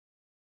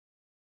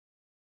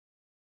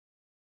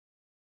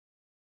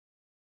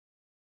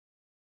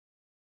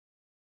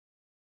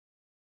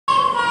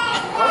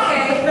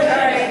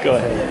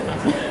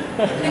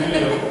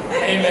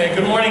Amen.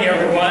 Good morning,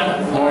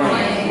 everyone. Good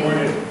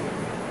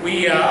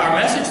morning. Our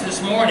message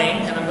this morning,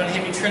 and I'm going to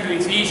have you turn to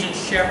Ephesians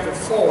chapter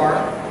 4.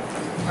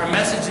 Our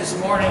message this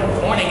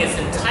morning is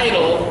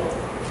entitled,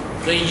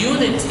 The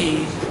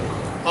Unity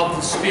of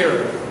the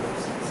Spirit.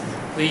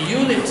 The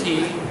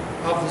Unity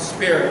of the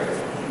Spirit.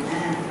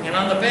 And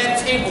on the back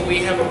table we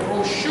have a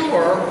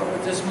brochure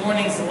with this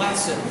morning's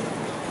lesson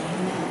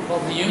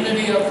called The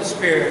Unity of the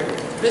Spirit.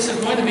 This is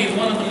going to be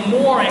one of the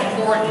more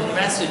important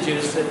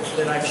messages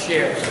that I've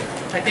shared.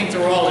 I think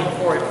they're all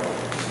important.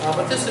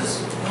 But this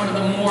is one of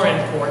the more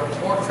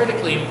important, more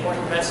critically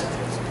important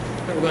messages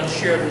that we're going to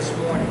share this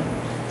morning.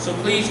 So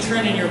please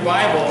turn in your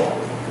Bible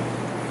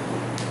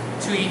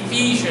to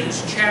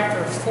Ephesians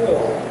chapter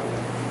 4.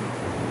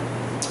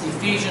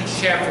 Ephesians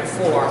chapter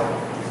 4.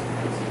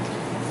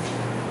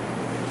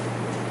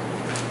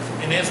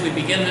 And as we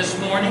begin this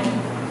morning,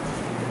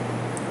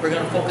 we're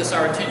going to focus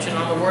our attention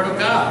on the Word of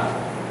God.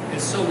 And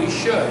so we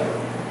should.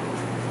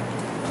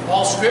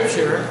 All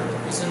Scripture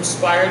is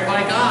inspired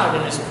by God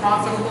and is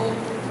profitable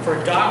for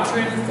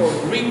doctrine, for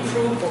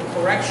reproof, for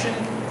correction,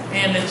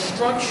 and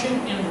instruction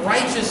in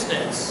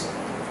righteousness.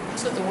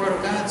 That's what the Word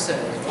of God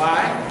says.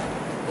 Why?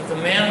 That the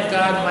man of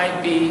God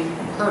might be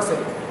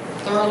perfect,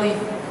 thoroughly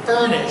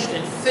furnished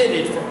and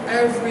fitted for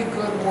every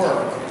good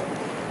work.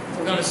 If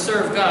we're going to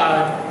serve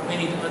God, we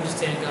need to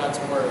understand God's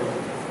Word.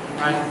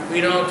 Right? We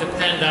don't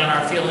depend on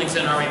our feelings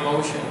and our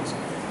emotions.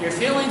 Your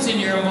feelings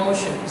and your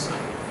emotions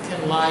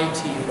can lie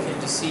to you, can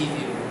deceive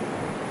you.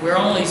 We're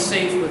only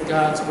safe with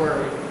God's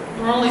Word.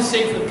 We're only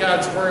safe with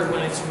God's Word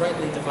when it's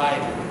rightly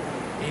divided.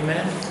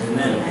 Amen?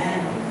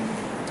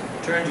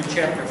 Amen. Turn to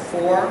chapter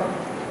 4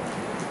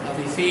 of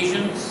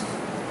Ephesians.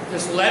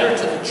 This letter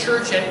to the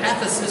church at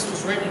Ephesus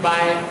was written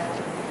by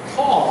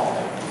Paul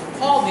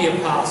the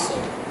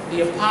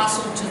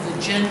apostle to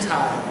the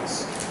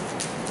Gentiles.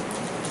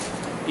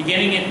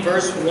 Beginning in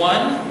verse 1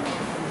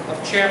 of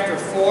chapter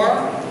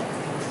 4,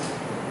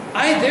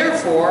 I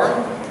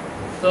therefore,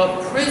 the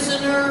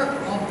prisoner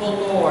of the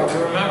Lord.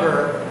 You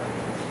remember,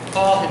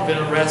 Paul had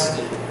been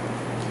arrested.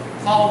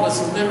 Paul was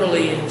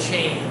literally in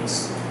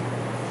chains.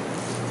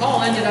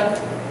 Paul ended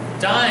up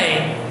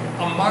dying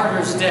a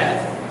martyr's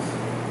death.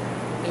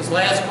 His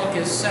last book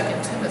is 2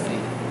 Timothy.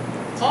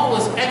 Paul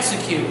was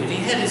executed. He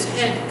had his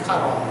head cut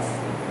off.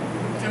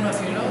 I don't know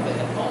if you know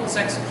that. Paul was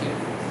executed.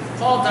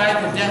 Paul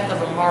died the death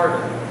of a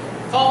martyr.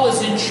 Paul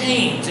was in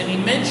chains, and he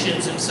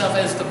mentions himself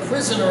as the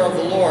prisoner of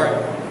the Lord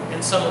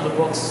in some of the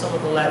books, some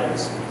of the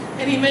letters.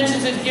 And he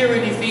mentions it here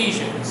in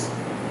Ephesians.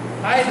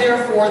 I,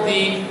 therefore,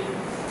 the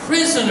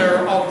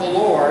prisoner of the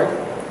Lord,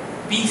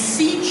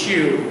 beseech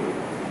you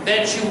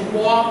that you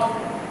walk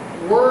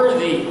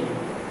worthy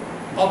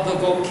of the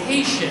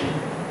vocation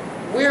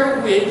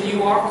wherewith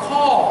you are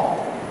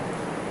called.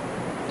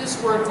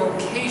 This word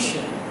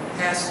vocation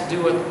has to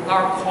do with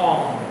our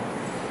calling.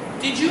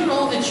 Did you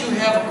know that you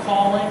have a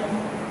calling?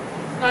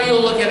 Now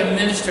you'll look at a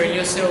minister and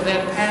you'll say, oh,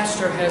 that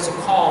pastor has a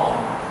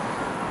calling.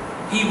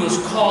 He was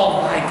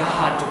called by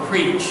God to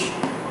preach.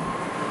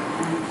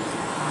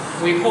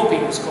 We hope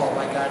he was called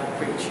by God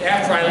to preach.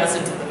 After I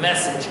listen to the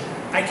message,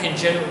 I can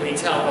generally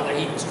tell whether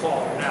he was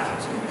called or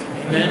not.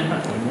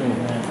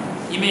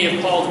 Amen? He may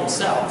have called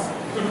himself.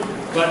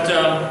 But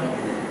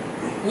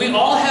we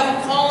all have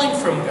a calling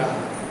from God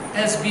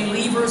as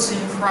believers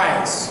in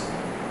Christ.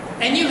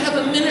 And you have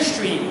a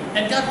ministry,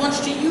 and God wants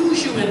to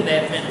use you in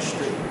that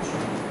ministry.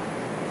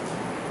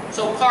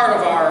 So part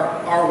of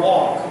our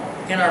walk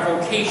and our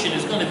vocation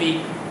is going to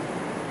be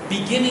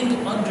beginning to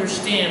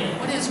understand,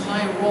 what is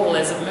my role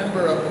as a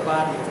member of the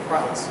body of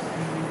Christ?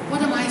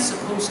 What am I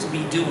supposed to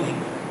be doing?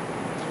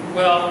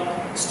 Well,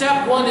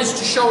 step one is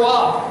to show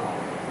up.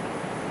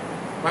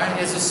 Right?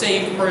 As a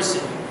saved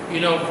person, you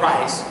know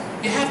Christ.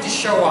 You have to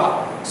show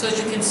up so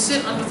that you can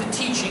sit under the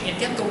teaching and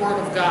get the Word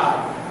of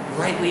God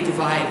rightly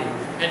divided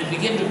and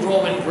begin to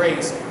grow in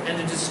grace and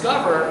to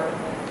discover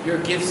your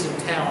gifts and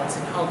talents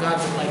and how God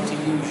would like to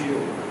use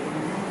you.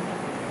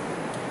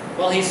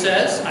 Well, he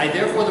says, I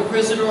therefore, the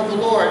prisoner of the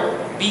Lord,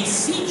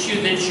 beseech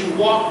you that you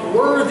walk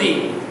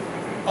worthy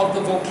of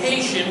the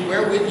vocation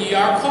wherewith ye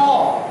are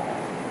called.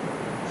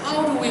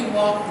 How do we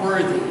walk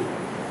worthy?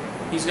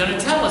 He's going to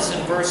tell us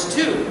in verse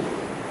 2.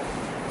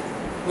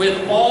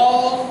 With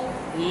all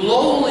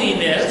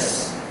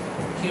lowliness,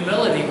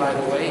 humility, by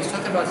the way, he's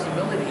talking about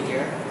humility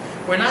here.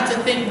 We're not to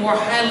think more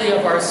highly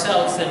of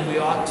ourselves than we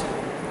ought to.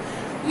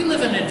 We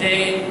live in a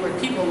day where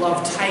people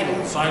love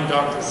titles. I'm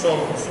Dr.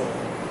 So-and-so.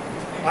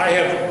 I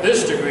have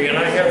this degree and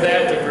I have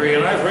that degree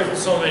and I've written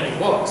so many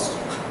books.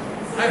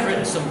 I've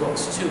written some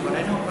books too, but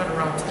I don't run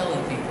around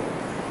telling people.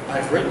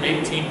 I've written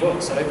 18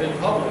 books. I've been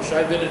published.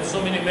 I've been in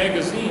so many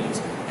magazines.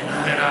 And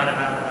on and on and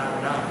on and on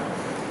and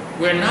on.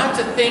 We're not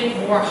to think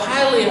more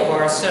highly of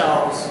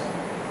ourselves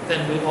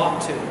than we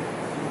ought to.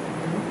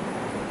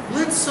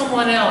 Let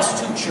someone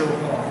else toot your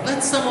horn.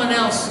 Let someone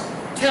else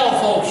tell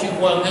folks you've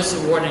won this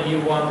award and you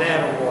won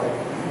that award.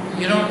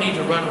 You don't need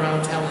to run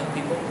around telling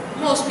people.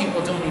 Most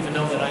people don't even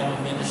know that I'm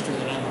a minister,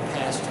 that I'm a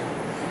pastor.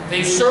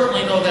 They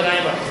certainly know that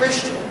I'm a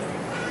Christian.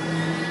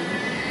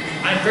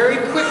 I'm very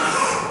quick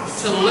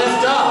to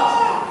lift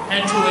up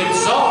and to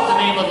exalt the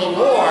name of the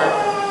Lord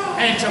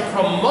and to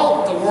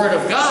promote the Word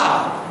of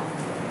God.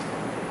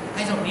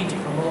 I don't need to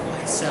promote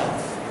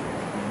myself.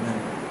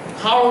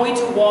 How are we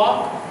to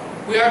walk?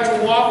 We are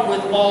to walk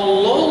with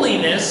all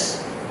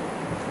lowliness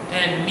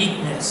and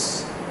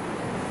meekness.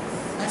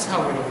 That's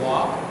how we're to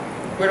walk.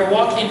 We're to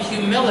walk in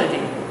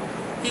humility.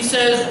 He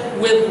says,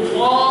 with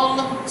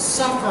long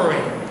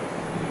suffering.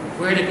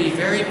 We're to be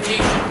very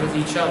patient with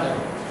each other.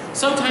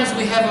 Sometimes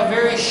we have a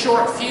very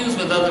short fuse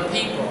with other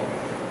people.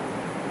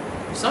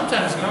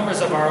 Sometimes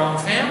members of our own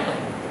family.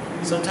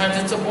 Sometimes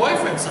it's a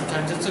boyfriend,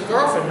 sometimes it's a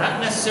girlfriend, not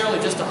necessarily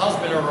just a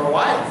husband or a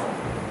wife.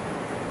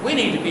 We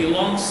need to be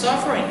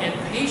long-suffering and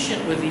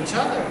patient with each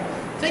other.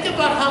 Think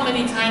about how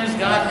many times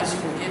God has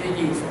forgiven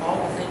you for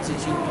all the things that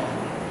you've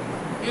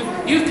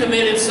done. You've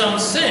committed some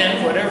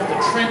sin, whatever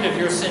the trend of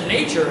your sin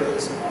nature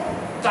is,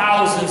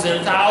 thousands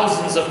and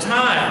thousands of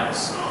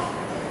times.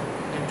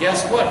 And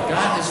guess what?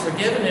 God has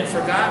forgiven and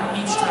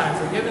forgotten each time,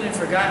 forgiven and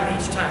forgotten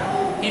each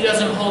time. He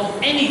doesn't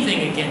hold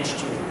anything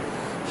against you.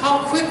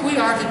 How quick we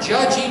are to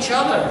judge each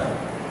other,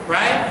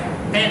 right?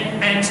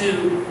 And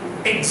to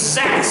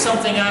exact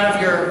something out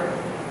of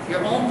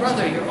your own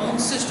brother, your own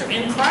sister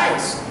in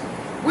Christ.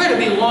 We're to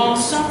be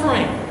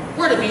long-suffering.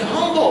 We're to be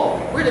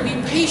humble. We're to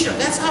be patient.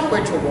 That's how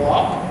we're to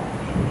walk.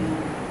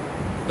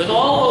 With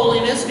all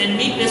lowliness and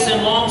meekness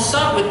and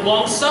with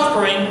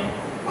long-suffering,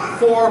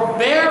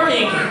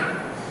 forbearing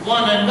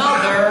one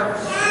another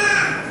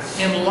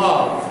in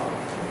love.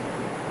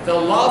 The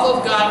love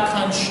of God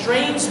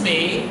constrains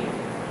me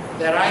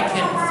that I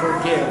can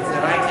forgive,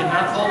 that I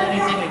cannot hold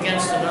anything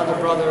against another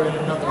brother and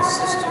another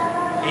sister.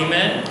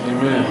 Amen?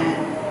 Amen.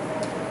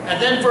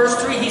 And then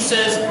verse 3, he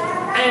says,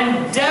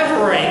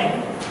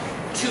 endeavoring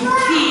to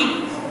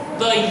keep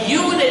the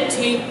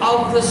unity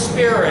of the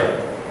Spirit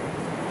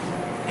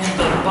in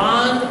the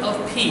bond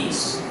of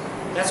peace.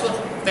 That's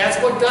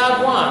what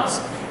God wants.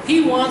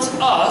 He wants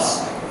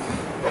us,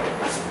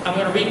 I'm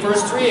going to read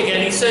verse 3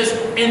 again, he says,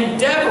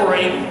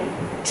 endeavoring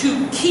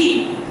to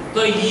keep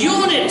the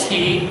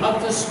unity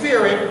of the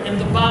Spirit in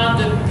the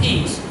bond of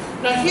peace.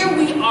 Now here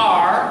we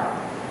are,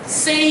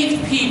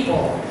 saved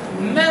people,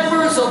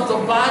 members of the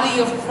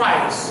body of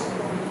Christ.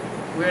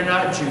 We're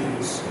not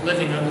Jews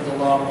living under the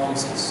law of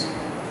Moses.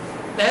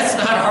 That's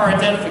not our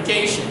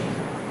identification.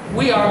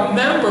 We are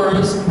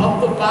members of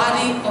the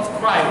body of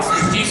Christ.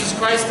 Is Jesus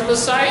Christ the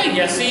Messiah?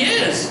 Yes, He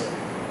is.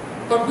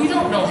 But we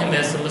don't know Him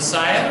as the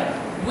Messiah.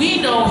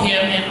 We know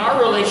Him in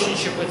our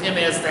relationship with Him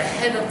as the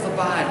head of the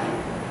body.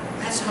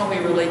 That's how we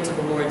relate to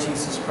the Lord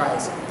Jesus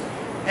Christ.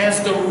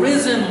 As the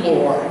risen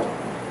Lord,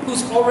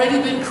 who's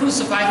already been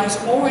crucified, who's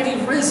already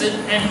risen,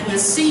 and who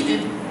is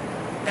seated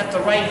at the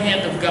right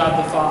hand of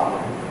God the Father.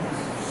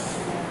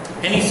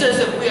 And he says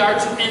that we are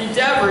to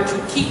endeavor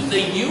to keep the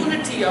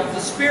unity of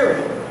the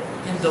Spirit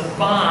in the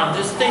bond,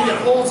 this thing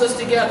that holds us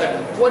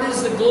together. What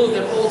is the glue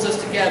that holds us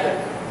together?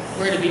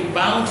 We're to be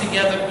bound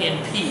together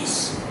in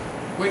peace.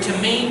 We're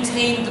to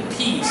maintain the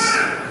peace.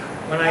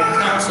 When I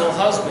counsel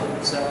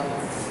husbands,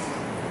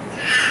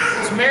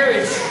 because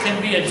marriage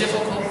can be a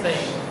difficult thing.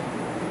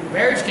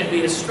 Marriage can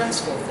be a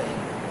stressful thing.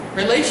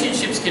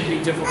 Relationships can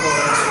be difficult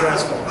and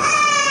stressful.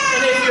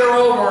 And if you're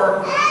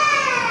over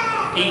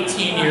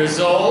 18 years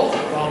old,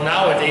 well,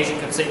 nowadays you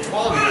could say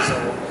 12 years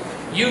old,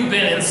 you've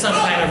been in some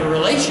kind of a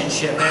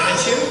relationship,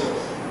 haven't you?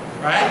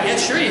 Right?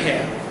 Yes, sure you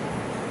have.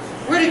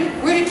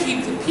 We're to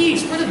keep the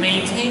peace. We're to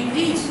maintain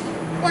peace.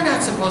 We're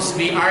not supposed to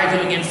be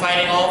arguing and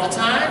fighting all the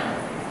time.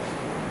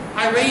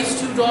 I raised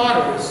 2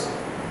 daughters,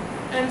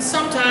 and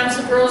sometimes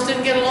the girls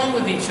didn't get along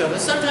with each other.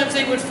 Sometimes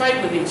they would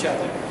fight with each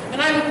other.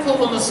 And I would pull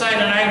them aside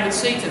and I would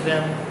say to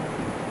them,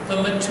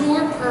 the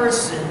mature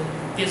person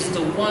is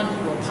the one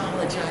who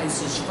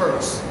apologizes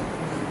first.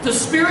 The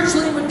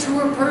spiritually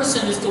mature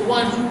person is the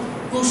one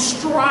who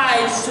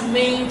strives to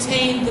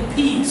maintain the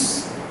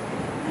peace.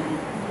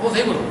 Well,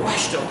 they would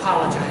rush to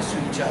apologize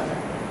to each other.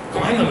 Oh,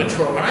 I'm the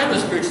mature one. I'm the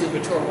spiritually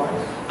mature one.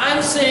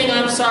 I'm saying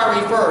I'm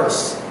sorry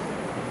first.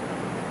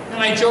 And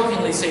I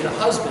jokingly say to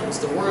husbands,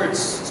 the words,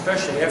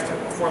 especially after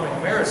performing a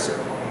marriage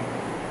ceremony,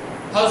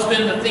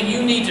 husband, the thing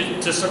you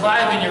need to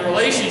survive in your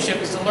relationship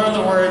is to learn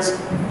the words,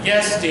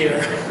 yes, dear.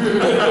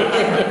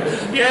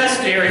 Yes,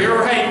 dear, you're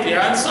right, dear.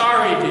 I'm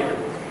sorry, dear.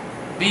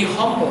 Be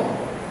humble.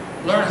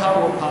 Learn how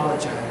to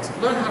apologize.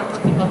 Learn how to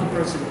put the other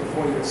person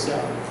before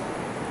yourself.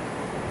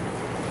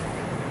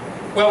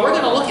 Well, we're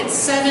going to look at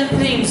 7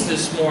 things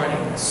this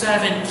morning.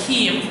 7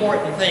 key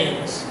important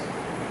things.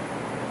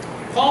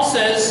 Paul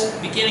says,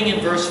 beginning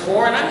in verse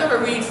 4, and I'm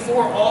going to read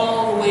 4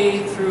 all the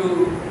way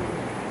through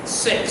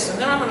 6. And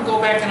then I'm going to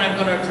go back and I'm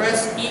going to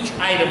address each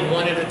item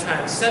one at a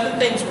time. 7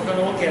 things we're going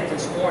to look at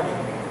this morning.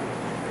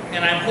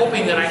 And I'm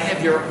hoping that I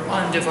have your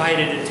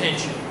undivided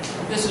attention.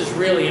 This is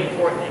really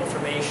important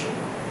information.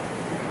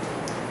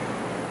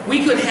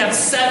 We could have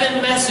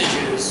 7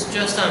 messages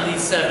just on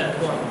these 7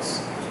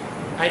 points.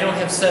 I don't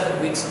have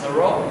 7 weeks in a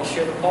row. We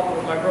share the pulpit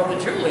with my brother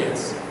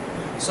Julius.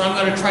 So I'm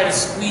going to try to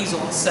squeeze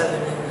all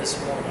 7 in this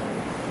morning.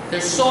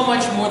 There's so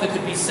much more that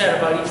could be said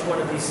about each one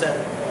of these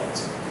 7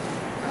 points.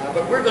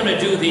 But we're going to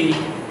do the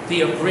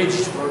the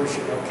abridged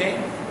version,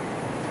 okay?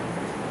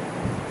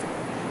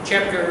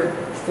 Chapter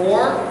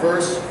 4,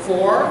 verse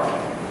 4,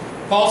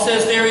 Paul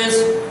says there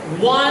is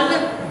one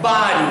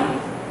body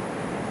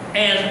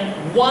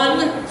and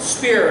one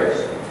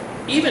Spirit,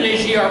 even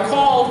as ye are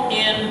called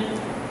in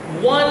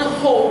one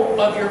hope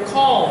of your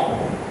calling.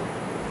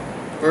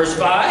 Verse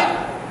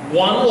 5,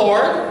 one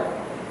Lord,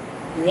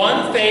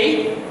 one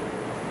faith,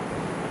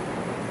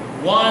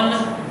 one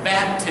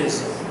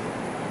baptism,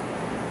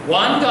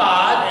 one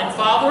God and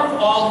Father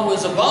of all, who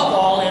is above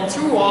all and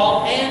through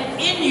all and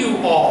in you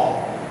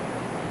all.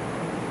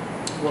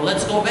 Well,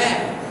 let's go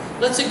back.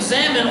 Let's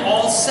examine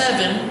all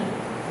 7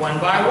 one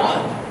by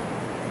one.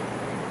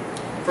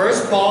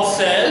 First, Paul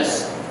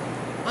says,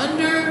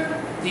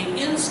 under the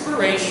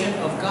inspiration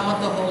of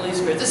God the Holy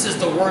Spirit. This is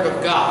the Word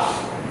of God.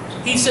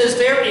 He says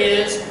there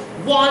is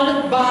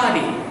one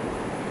body.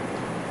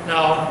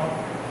 Now,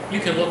 you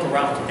can look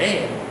around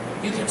today.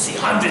 You can see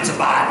hundreds of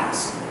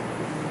bodies.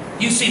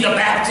 You see the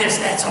Baptist,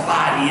 that's a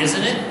body,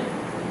 isn't it?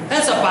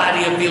 That's a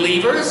body of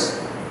believers.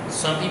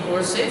 Some people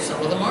are saved,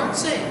 some of them aren't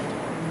saved.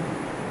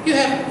 You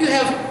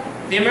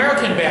have the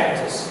American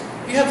Baptists.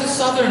 You have the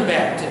Southern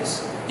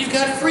Baptists. You've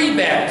got Free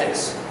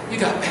Baptists. You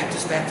got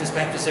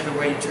Baptists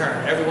everywhere you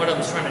turn. Every one of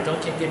them's trying to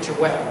don't get you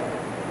wet.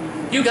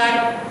 You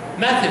got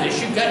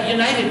Methodists. You've got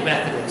United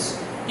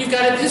Methodists. You've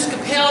got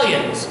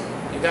Episcopalians.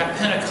 You've got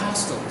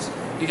Pentecostals.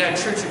 You've got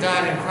Church of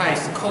God in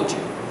Christ, the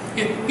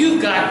Kojic.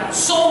 You've got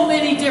so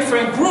many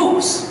different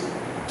groups.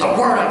 The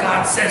Word of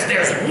God says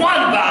there's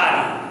one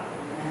body,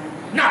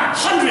 not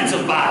hundreds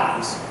of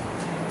bodies.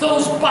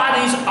 Those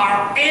bodies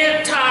are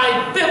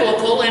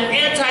anti-biblical and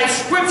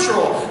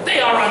anti-scriptural.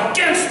 They are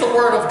against the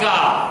Word of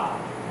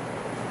God.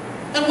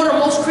 And what are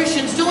most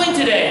Christians doing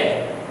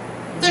today?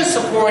 They're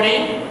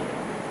supporting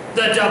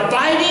the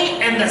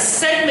dividing and the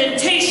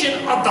segmentation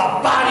of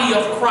the body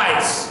of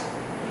Christ.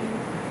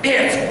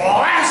 It's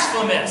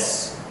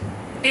blasphemous.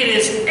 It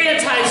is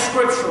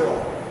anti-scriptural.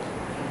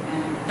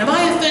 Am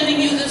I offending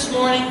you this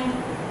morning?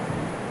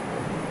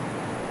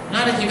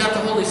 Not if you got the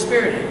Holy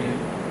Spirit in you.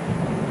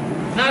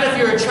 Not if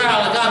you're a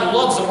child of God who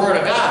loves the Word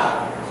of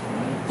God,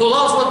 who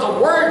loves what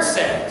the Word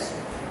says.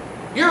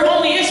 Your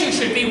only issue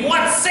should be,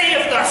 what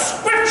saith the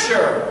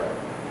Scripture?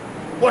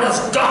 What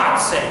does God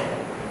say?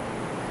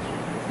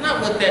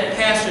 Not what that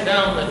pastor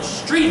down the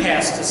street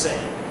has to say.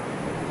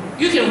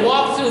 You can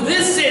walk through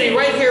this city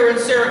right here in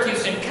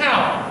Syracuse and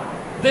count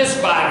this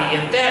body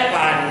and that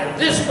body and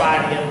this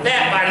body and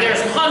that body.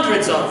 There's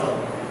hundreds of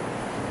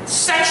them.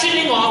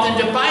 Sectioning off and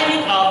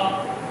dividing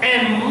up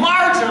and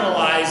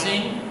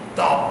marginalizing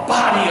the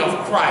body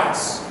of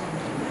Christ.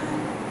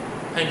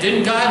 And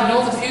didn't God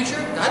know the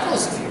future? God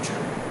knows the future.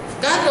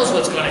 God knows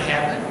what's going to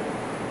happen.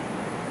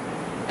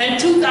 And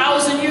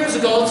 2,000 years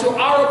ago, through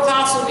our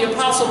apostle, the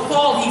Apostle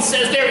Paul, he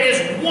says there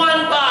is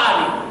one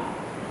body.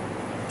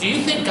 Do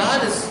you think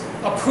God is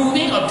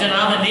approving of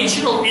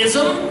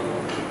denominationalism?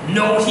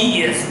 No,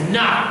 He is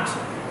not.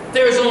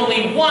 There is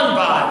only one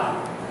body,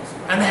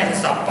 and that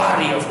is the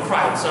body of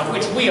Christ, of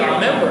which we are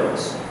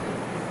members.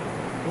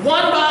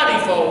 One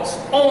body, folks,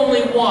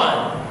 only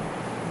one.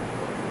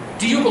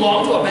 Do you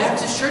belong to a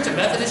Baptist church, a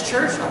Methodist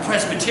church, a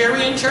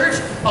Presbyterian church,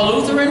 a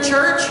Lutheran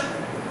church?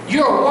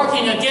 You're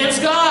working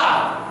against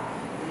God.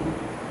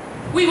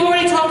 We've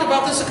already talked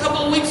about this a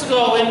couple of weeks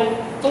ago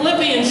in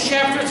Philippians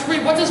chapter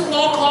 3. What does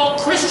Paul call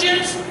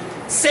Christians?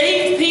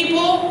 Saved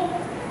people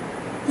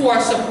who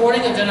are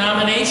supporting a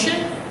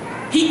denomination?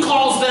 He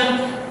calls them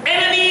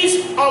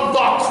enemies of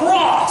the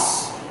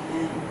cross.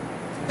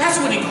 That's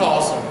what he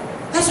calls them.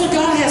 That's what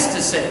God has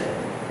to say.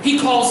 He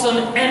calls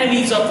them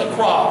enemies of the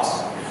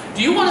cross.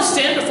 Do you want to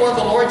stand before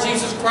the Lord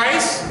Jesus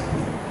Christ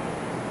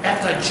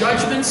at the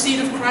judgment seat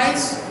of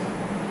Christ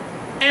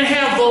and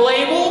have the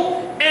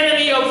label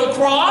enemy of the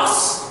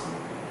cross?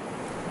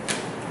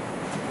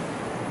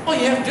 All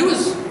you have to do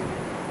is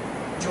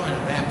join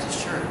a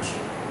Baptist church,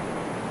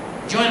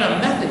 join a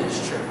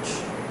Methodist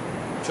church,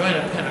 join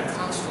a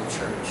Pentecostal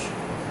church,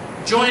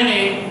 join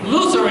a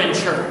Lutheran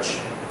church,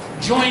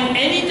 join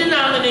any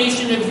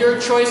denomination of your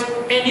choice,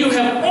 and you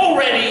have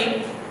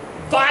already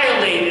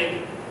violated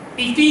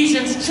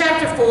Ephesians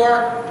chapter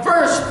 4,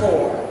 verse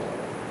 4.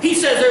 He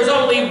says there's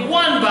only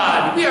one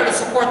body. We are to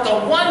support the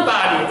one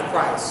body of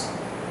Christ.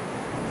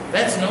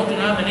 That's no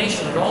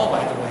denomination at all,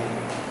 by the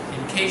way,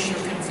 in case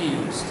you're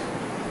confused.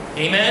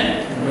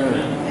 Amen?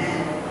 Amen.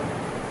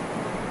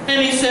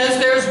 And he says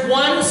there's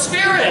one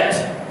Spirit.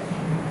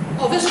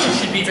 Oh, this one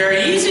should be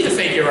very easy to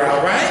figure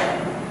out, right?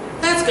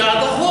 That's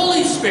God the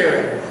Holy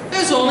Spirit.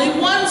 There's only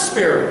one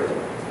Spirit.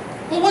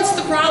 Well, what's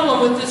the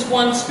problem with this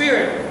one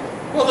Spirit?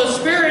 Well, the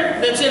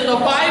Spirit that's in the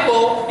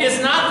Bible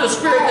is not the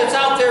Spirit that's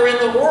out there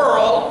in the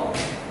world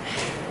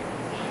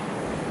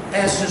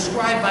as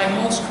described by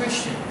most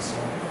Christians.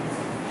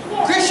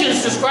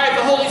 Christians describe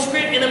the Holy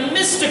Spirit in a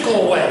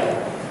mystical way.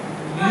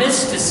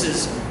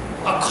 Mysticism,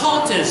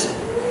 occultism.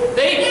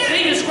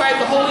 They describe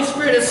the Holy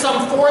Spirit as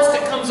some force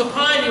that comes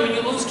upon you and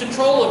you lose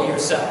control of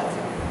yourself.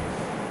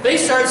 They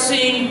start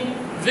seeing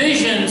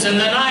visions in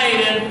the night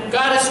and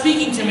God is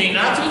speaking to me,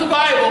 not through the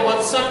Bible,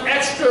 but some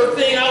extra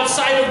thing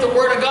outside of the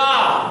Word of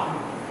God.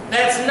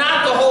 That's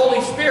not the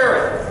Holy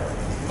Spirit.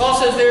 Paul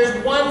says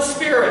there's one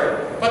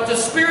Spirit, but the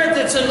spirit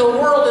that's in the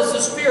world is the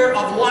spirit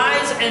of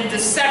lies and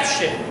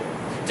deception.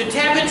 To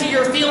tap into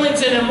your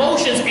feelings and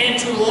emotions and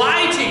to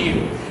lie to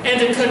you and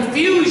to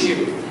confuse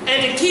you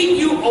and to keep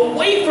you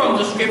away from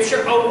the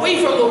Scripture,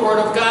 away from the Word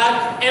of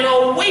God, and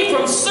away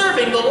from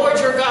serving the Lord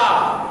your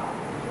God.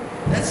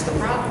 That's the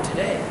problem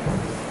today.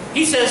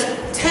 He says,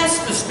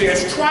 test the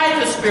spirits, try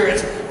the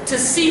spirits to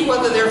see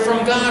whether they're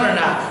from God or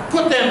not.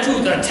 Put them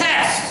to the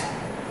test.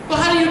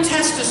 Well, how do you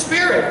test a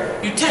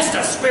spirit? You test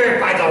a spirit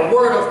by the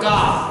Word of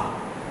God.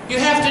 You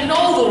have to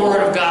know the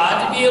Word of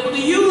God to be able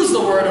to use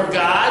the Word of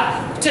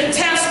God to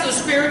test the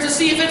spirit to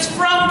see if it's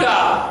from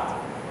God.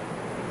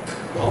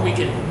 Well, we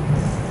can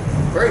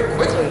very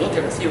quickly look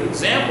at a few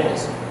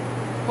examples.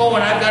 Oh,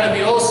 and I've got to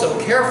be oh so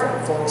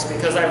careful, folks,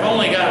 because I've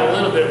only got a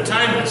little bit of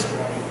time this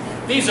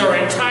morning. These are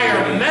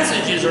entire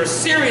messages or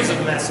series of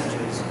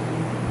messages.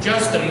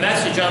 Just a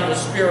message on the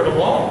Spirit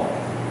alone.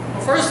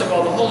 Well, first of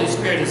all, the Holy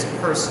Spirit is a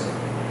person,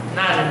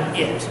 not an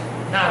it,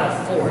 not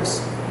a force,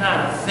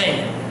 not a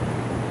thing.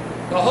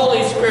 The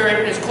Holy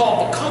Spirit is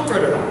called the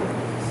Comforter.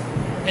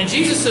 And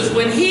Jesus says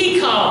when He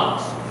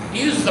comes,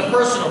 He uses the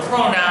personal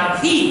pronoun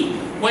He.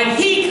 When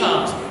He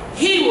comes,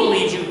 He will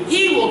lead you.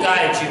 He will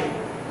guide you.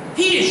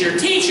 He is your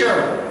teacher.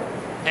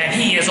 And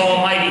He is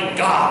Almighty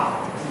God.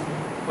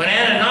 When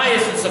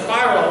Ananias and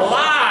Sapphira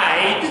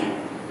lied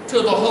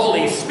to the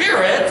Holy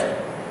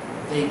Spirit,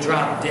 they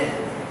dropped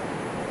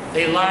dead.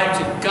 They lied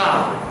to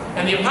God.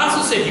 And the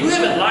apostle said, you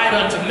haven't lied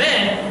unto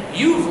men,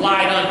 you've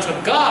lied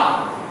unto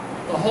God.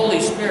 The Holy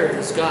Spirit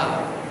is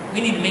God.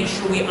 We need to make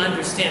sure we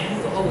understand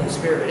who the Holy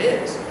Spirit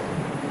is.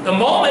 The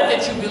moment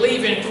that you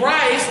believe in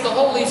Christ, the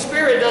Holy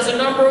Spirit does a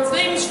number of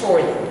things for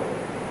you.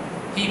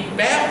 He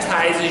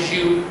baptizes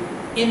you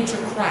into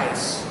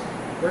Christ.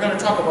 We're going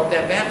to talk about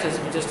that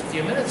baptism in just a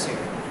few minutes here.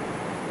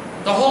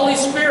 The Holy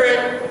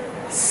Spirit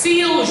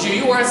seals you.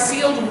 You are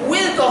sealed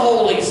with the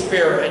Holy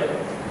Spirit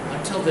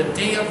until the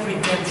day of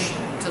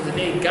redemption, until the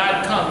day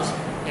God comes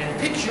and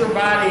picks your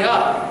body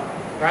up,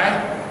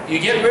 right? You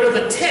get rid of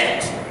the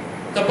tent.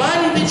 The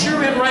body that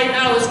you're in right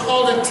now is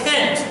called a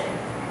tent.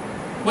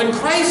 When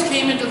Christ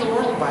came into the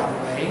world, by the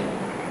way,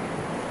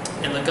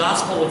 in the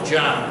Gospel of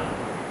John,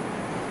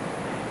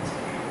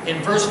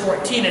 in verse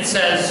 14 it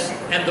says,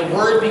 and the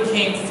Word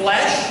became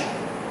flesh.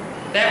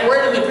 That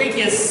word in the Greek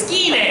is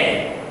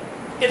skene.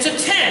 It's a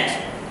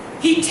tent.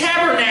 He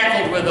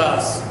tabernacled with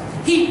us.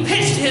 He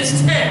pitched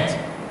His tent.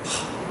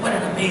 What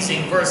an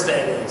amazing verse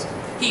that is.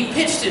 He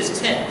pitched His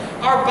tent.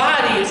 Our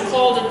body is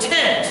called a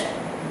tent.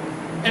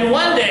 And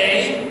one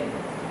day,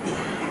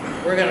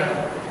 we're going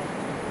to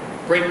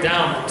break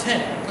down the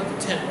tent and put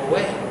the tent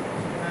away.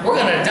 We're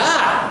going to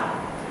die.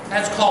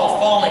 That's called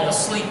falling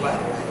asleep, by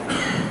the way.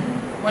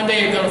 One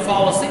day you're going to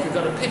fall asleep. You're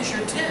going to pitch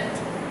your tent.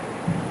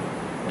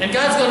 And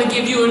God's going to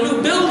give you a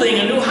new building,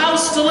 a new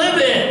house to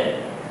live in.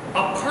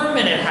 A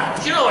permanent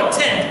house. You know, a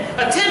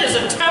tent is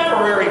a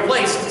temporary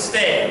place to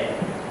stay.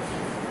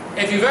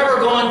 If you've ever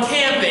gone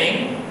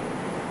camping,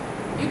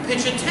 you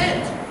pitch a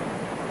tent.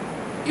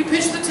 You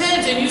pitch the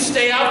tent and you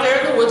stay out there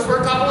in the woods for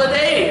a couple of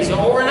days,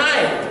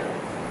 overnight.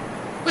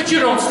 But you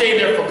don't stay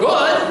there for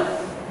good.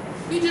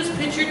 You just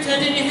pitch your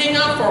tent and you hang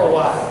out for a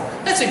while.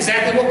 That's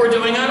exactly what we're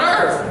doing on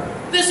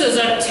earth. This is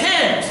a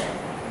tent.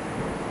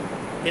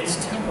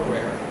 It's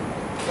temporary.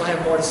 We'll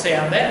have more to say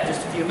on that in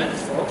just a few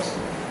minutes, folks.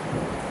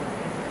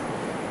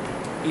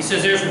 He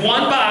says there's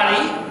one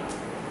body,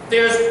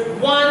 there's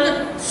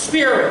one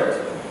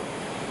Spirit.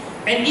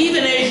 And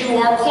even as you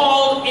are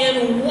called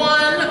in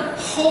one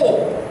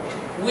hope,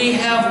 we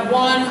have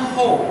one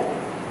hope.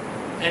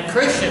 And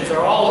Christians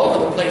are all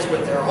over the place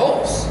with their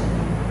hopes.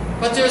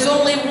 But there's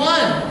only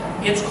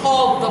one. It's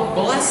called the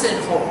blessed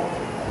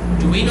hope.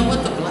 Do we know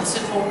what the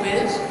blessed hope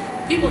is?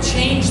 People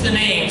change the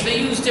names.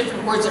 They use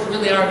different words that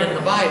really aren't in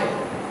the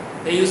Bible.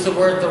 They use the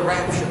word the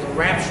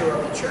rapture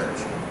of the church.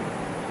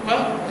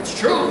 Well, it's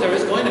true. There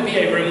is going to be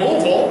a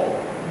removal.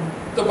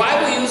 The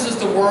Bible uses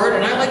the word,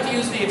 and I like to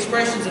use the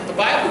expressions that the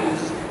Bible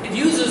uses. It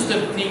uses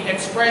the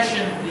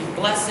expression, the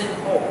blessed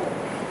hope.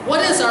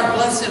 What is our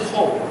blessed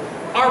hope?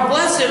 Our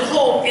blessed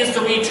hope is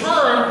the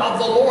return of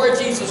the Lord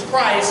Jesus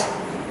Christ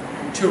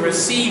to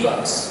receive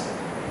us,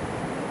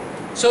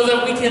 so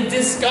that we can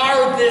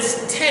discard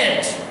this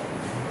tent.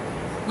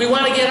 We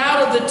want to get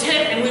out of the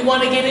tent and we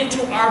want to get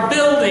into our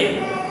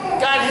building.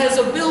 God has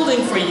a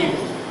building for you.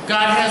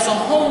 God has a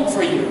home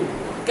for you.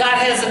 God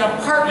has an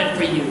apartment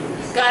for you.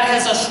 God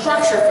has a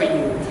structure for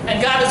you.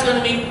 And God is going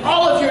to meet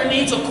all of your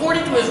needs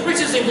according to His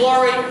riches and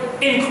glory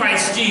in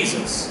Christ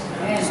Jesus.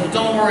 So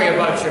don't worry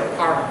about your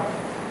apartment.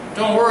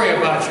 Don't worry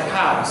about your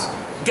house.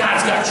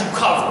 God's got you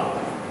covered.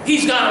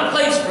 He's got a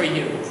place for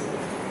you.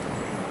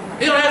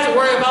 You don't have to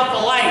worry about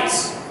the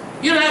lights.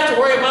 You don't have to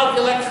worry about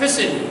the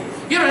electricity.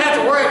 You don't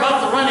have to worry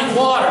about the running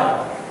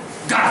water.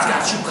 God's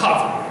got you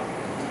covered.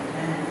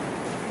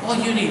 All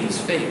you need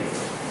is faith.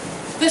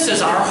 This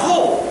is our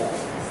hope.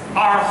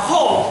 Our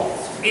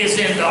hope is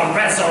in the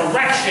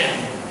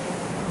resurrection.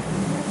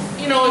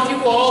 You know, if you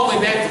go all the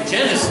way back to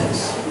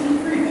Genesis,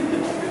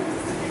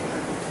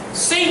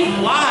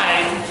 Satan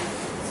lied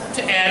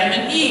to Adam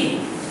and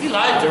Eve. He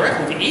lied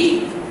directly to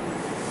Eve.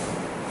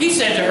 He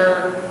said to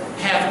her,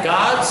 have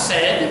God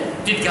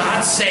said? Did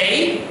God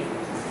say?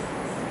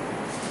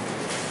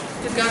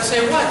 Did God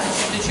say what?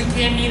 That you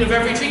can't eat of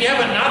every tree? Yeah,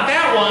 but not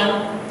that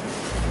one.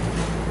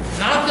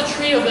 Not the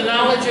tree of the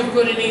knowledge of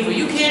good and evil.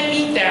 You can't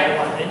eat that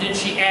one. And then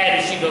she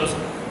added, she goes,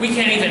 we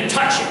can't even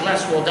touch it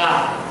lest we'll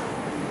die.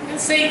 And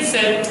Satan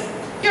said,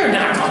 you're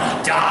not going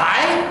to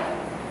die.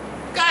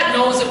 God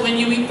knows that when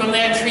you eat from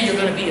that tree, you're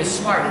going to be as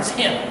smart as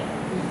Him.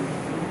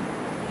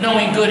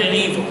 Knowing good and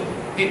evil.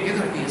 You're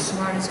going to be as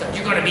smart as God.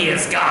 You're going to be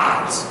as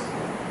gods.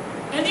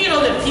 And do you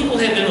know that people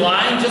have been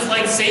lying just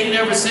like Satan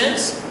ever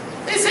since?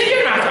 They say,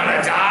 you're not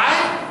going to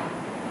die.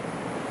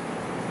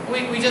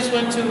 We just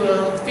went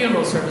to a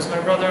funeral service, my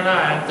brother and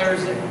I, on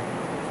Thursday.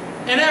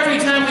 And every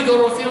time we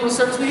go to a funeral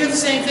service, we hear the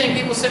same thing.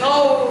 People say,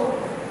 oh,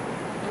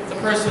 the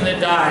person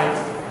that died,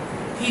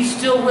 he's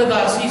still with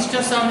us. He's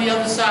just on the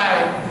other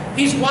side.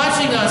 He's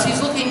watching us.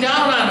 He's looking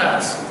down on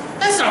us.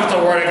 That's not what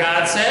the Word of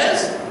God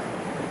says.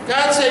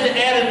 God said to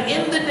Adam,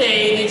 in the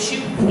day that you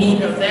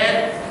eat of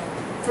that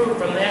fruit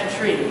from that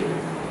tree,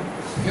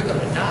 you're going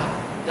to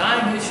die.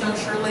 Dying, you shall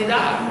surely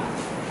die.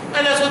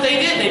 And that's what they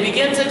did. They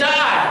began to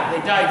die.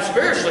 They died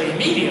spiritually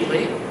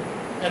immediately.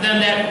 And then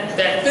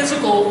that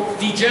physical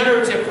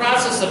degenerative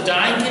process of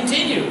dying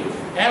continued.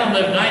 Adam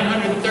lived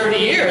 930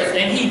 years,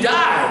 and he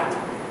died.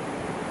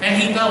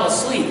 And he fell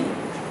asleep.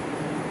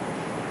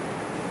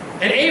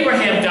 And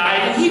Abraham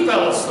died, and he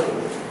fell asleep.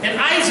 And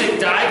Isaac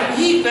died, and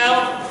he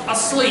fell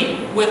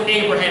asleep with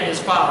Abraham, his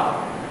father.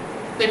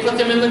 They put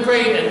them in the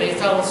grave, and they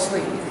fell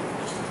asleep.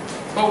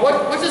 But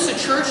what does the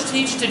church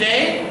teach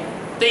today?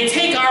 They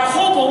take our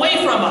hope away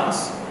from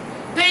us.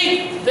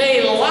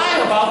 They lie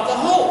about the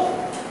hope.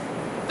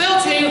 They'll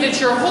tell you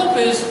that your hope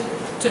is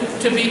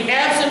to be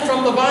absent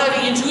from the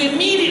body and to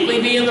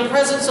immediately be in the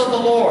presence of the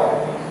Lord.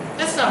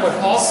 That's not what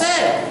Paul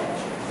said.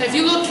 If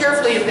you look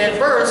carefully at that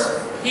verse,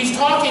 he's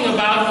talking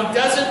about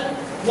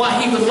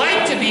he would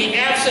like to be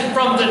absent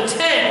from the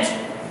tent,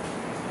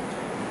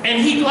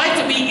 and he'd like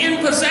to be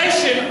in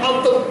possession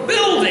of the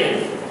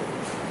building,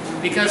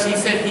 because he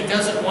said he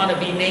doesn't want to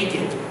be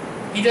naked.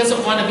 He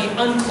doesn't want to be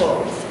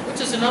unclothed,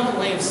 which is another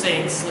way of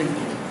saying sleeping.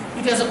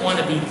 He doesn't want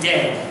to be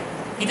dead.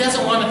 He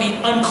doesn't want to be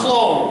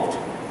unclothed.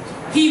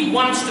 He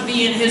wants to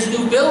be in his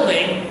new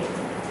building,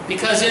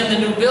 because in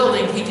the new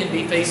building he can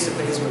be face to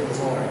face with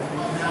the Lord.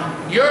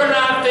 You're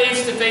not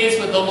face to face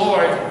with the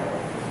Lord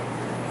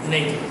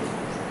naked.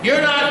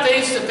 You're not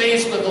face to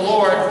face with the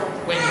Lord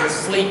when you're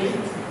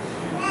sleeping.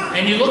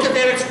 And you look at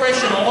that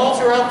expression all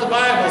throughout the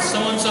Bible.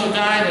 So-and-so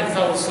died and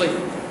fell asleep.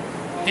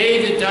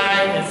 David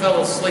died and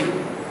fell asleep.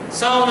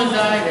 Solomon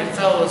died and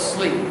fell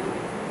asleep.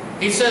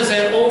 He says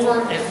that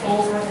over and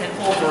over and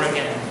over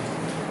again.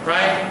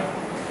 Right?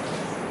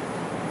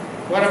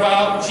 What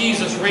about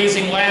Jesus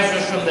raising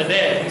Lazarus from the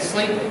dead? He's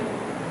sleeping.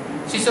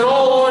 She said,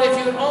 oh Lord, if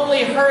you had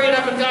only hurried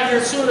up and got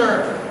here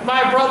sooner,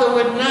 my brother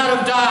would not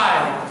have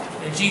died.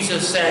 And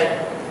Jesus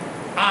said,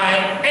 I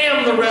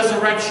am the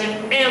resurrection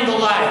and the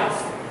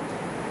life.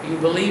 You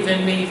believe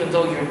in me, even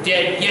though you're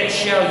dead, yet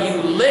shall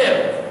you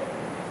live.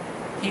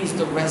 He's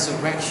the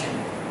resurrection.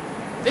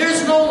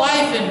 There's no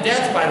life in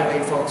death, by the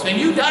way, folks. When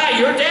you die,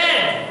 you're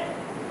dead.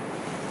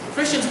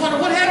 Christians wonder,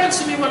 what happens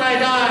to me when I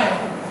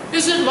die?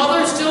 Isn't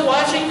Mother still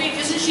watching me?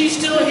 Isn't she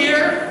still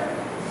here?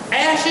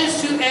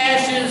 Ashes to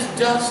ashes,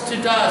 dust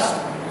to dust.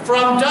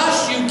 From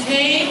dust you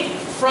came,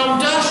 from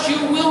dust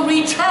you will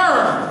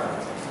return.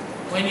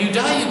 When you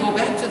die, you go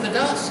back to the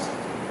dust.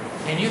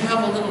 And you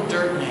have a little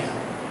dirt nap.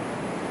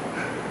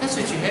 That's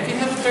what you have. You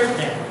have a dirt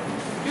nap.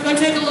 You're going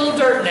to take a little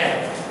dirt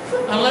nap.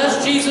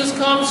 Unless Jesus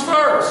comes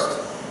first.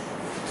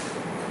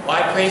 Well,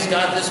 I praise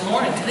God this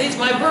morning. Today's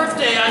my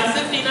birthday. I'm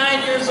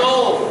 59 years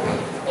old.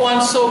 Oh,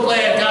 I'm so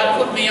glad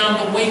God put me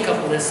on the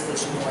wake-up list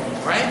this morning,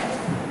 right?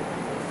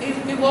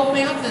 He woke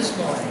me up this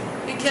morning.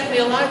 He kept me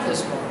alive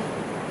this morning.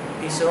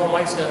 He said, oh,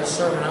 Mike's got a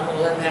sermon. I'm going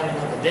to let him have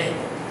another day,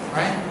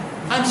 right?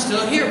 I'm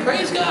still here.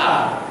 Praise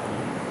God.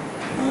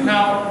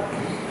 Now,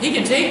 He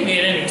can take me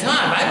at any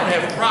time. I don't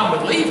have a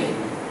problem with leaving.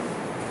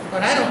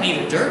 But I don't need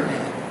a dirt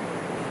nap.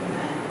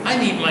 I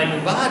need my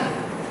new body.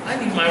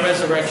 I need my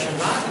resurrection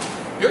body.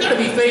 You're going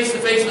to be face to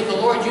face with the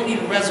Lord. You need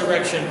a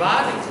resurrection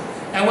body.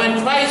 And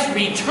when Christ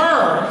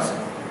returns,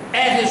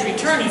 at His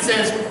return, He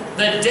says,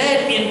 the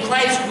dead in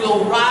Christ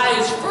will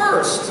rise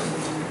first.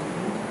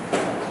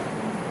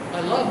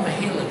 I love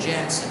Mahalia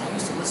Jackson. I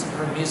used to listen to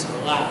her music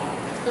a lot.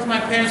 Because my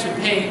parents would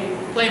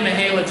play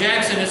Mahalia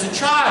Jackson as a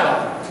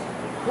child.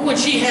 Oh, and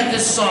she had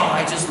this song.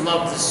 I just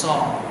love this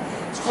song.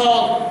 It's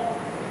called,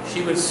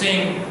 she would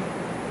sing,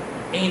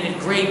 ain't it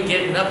great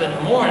getting up in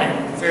the morning?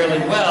 Fairly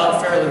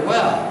well, fairly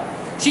well.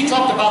 She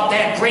talked about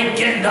that great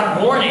getting up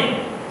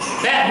morning.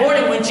 That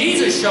morning when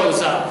Jesus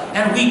shows up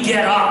and we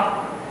get up.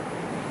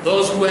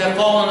 Those who have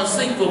fallen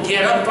asleep will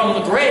get up from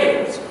the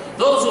graves.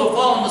 Those who have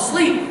fallen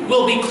asleep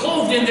will be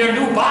clothed in their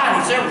new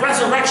bodies, their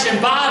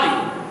resurrection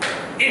body.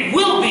 It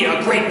will be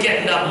a great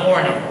getting up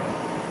morning.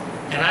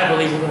 And I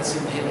believe we're going to see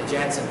Mahalia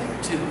Jackson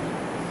there too.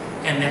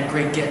 And that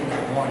great getting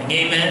up morning.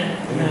 Amen?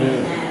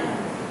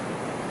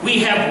 Amen. We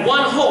have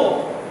one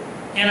hope.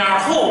 And our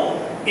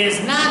hope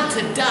is not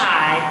to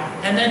die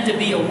and then to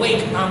be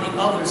awake on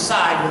the other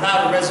side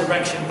without a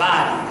resurrection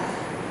body,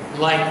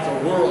 like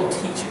the world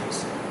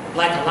teaches,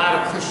 like a lot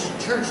of Christian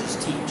churches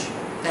teach.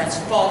 That's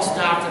false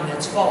doctrine,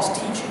 that's false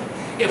teaching.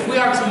 If we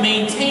are to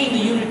maintain the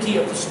unity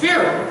of the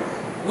Spirit,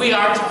 we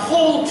are to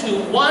hold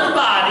to one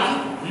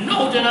body,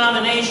 no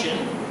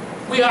denomination.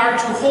 We are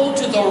to hold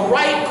to the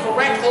right,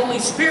 correct Holy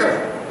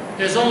Spirit.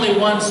 There's only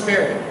one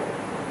Spirit.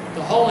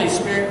 The Holy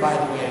Spirit, by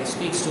the way,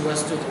 speaks to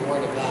us through the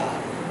Word of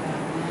God.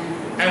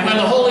 And when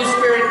the Holy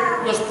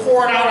Spirit was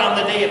poured out on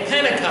the day of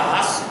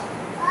Pentecost,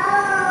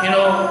 you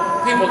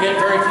know, people get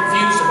very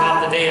confused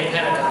about the day of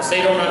Pentecost.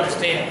 They don't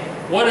understand.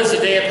 What is the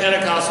day of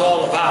Pentecost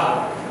all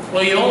about?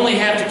 Well, you only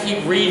have to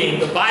keep reading.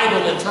 The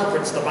Bible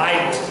interprets the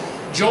Bible.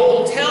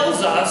 Joel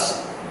tells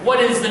us what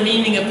is the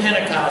meaning of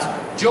Pentecost.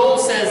 Joel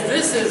says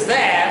this is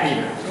that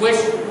which,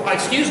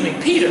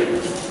 Peter.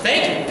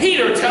 Thank you.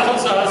 Peter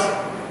tells us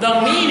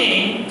the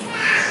meaning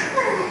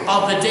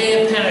of the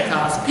day of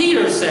Pentecost.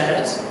 Peter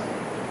says,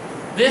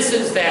 this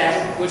is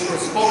that which was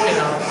spoken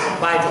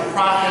of by the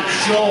prophet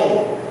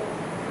Joel.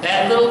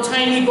 That little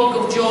tiny book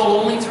of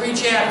Joel, only 3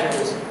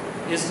 chapters,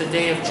 is the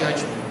day of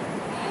judgment.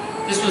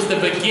 This was the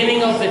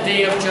beginning of the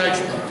day of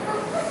judgment.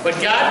 But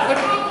God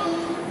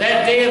put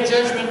that day of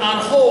judgment on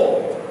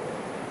hold.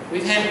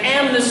 We've had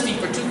amnesty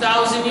for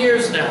 2,000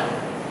 years now.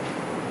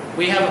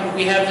 We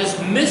have this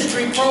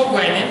mystery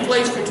program in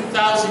place for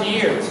 2,000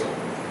 years.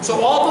 So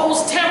all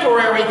those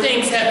temporary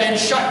things have been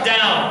shut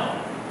down.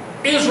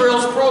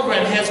 Israel's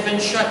program has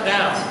been shut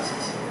down.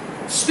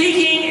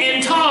 Speaking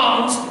in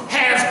tongues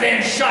has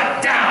been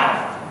shut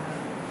down.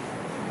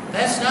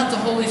 That's not the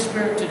Holy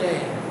Spirit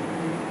today.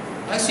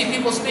 I see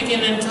people speaking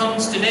in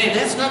tongues today.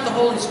 That's not the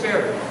Holy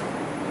Spirit.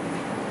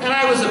 And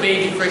I was a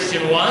baby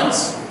Christian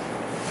once.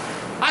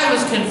 I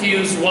was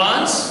confused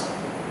once.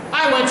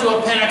 I went to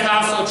a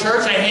Pentecostal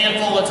church a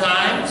handful of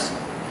times.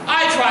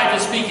 I tried to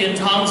speak in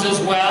tongues as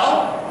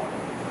well.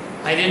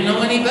 I didn't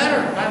know any better.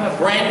 I'm a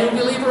brand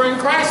new believer in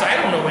Christ. I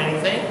don't know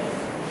anything.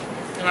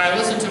 And I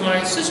listened to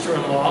my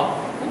sister-in-law,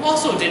 who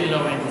also didn't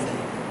know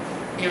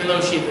anything, even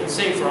though she had been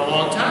saved for a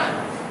long time,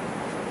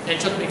 and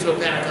took me to a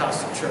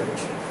Pentecostal church.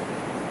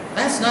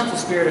 That's not the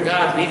Spirit of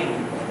God leading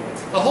me.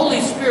 The Holy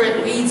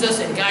Spirit leads us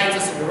and guides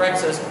us and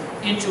directs us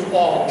into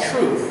all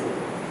truth,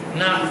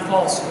 not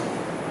falsehood,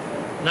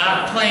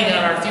 not playing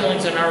on our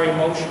feelings and our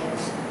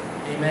emotions.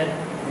 Amen?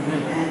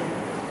 Amen.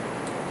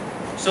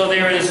 So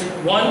there is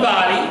one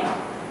body,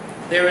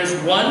 there is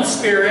one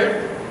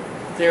Spirit,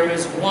 there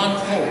is one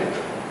hope,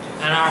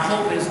 and our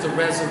hope is the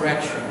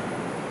resurrection.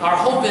 Our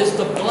hope is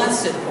the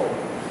blessed hope.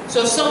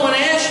 So if someone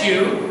asks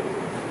you,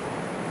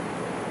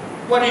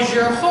 what is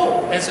your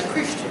hope as a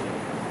Christian?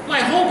 My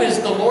hope is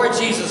the Lord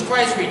Jesus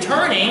Christ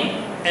returning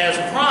as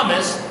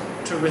promised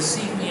to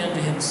receive me unto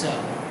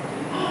himself.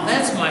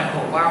 That's my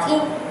hope. Our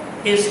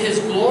hope is his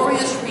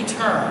glorious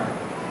return.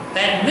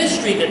 That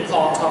mystery that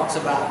Paul talks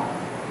about.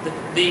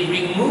 The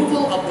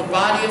removal of the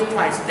body of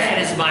Christ. That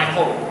is my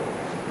hope.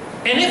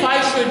 And if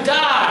I should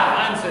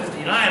die, I'm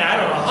 59, I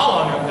don't know how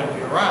long I'm going to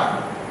be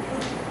around.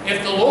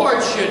 If the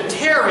Lord should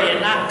tarry and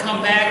not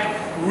come back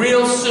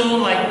real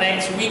soon, like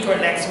next week or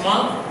next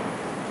month,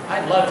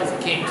 I'd love it if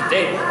he came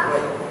today, by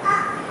the way.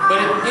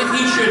 But if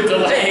he should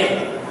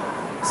delay,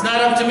 it's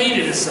not up to me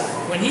to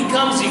decide. When he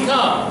comes, he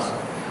comes.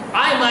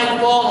 I might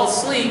fall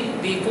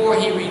asleep before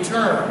he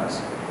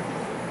returns.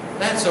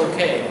 That's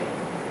okay,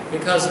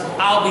 because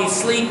I'll be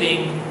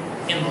sleeping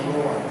in the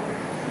Lord.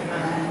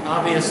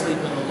 I'll be asleep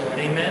in the Lord.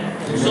 Amen?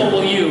 And so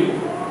will you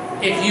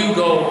if you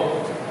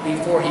go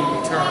before he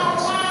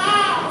returns.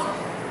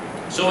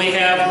 So we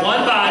have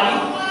one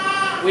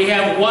body, we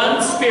have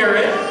one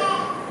Spirit,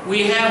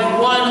 we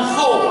have one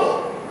hope.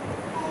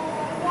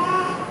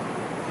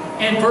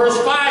 In verse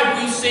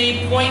 5 we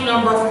see point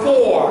number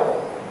 4.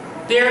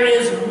 There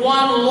is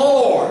one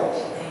Lord.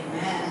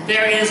 Amen.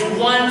 There is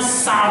one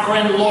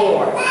sovereign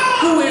Lord.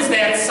 Who is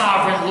that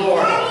sovereign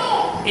Lord?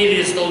 It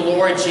is the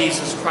Lord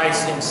Jesus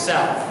Christ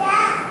himself.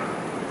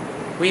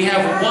 We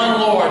have one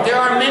Lord. There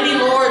are many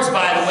lords,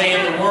 by the way,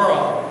 in the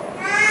world.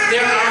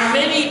 There are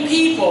many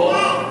people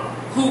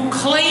who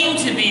claim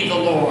to be the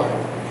Lord.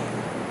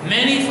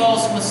 Many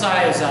false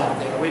messiahs out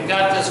there. We've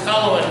got this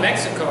fellow in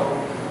Mexico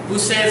who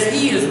says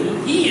he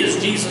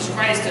is Jesus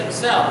Christ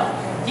himself.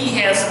 He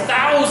has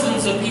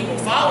thousands of people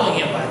following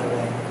him, by the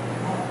way.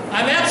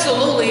 I'm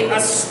absolutely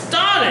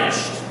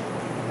astonished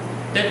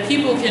that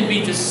people can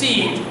be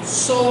deceived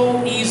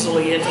so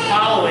easily into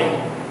following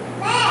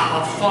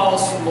a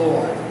false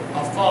Lord,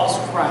 a false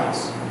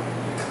Christ.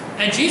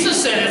 And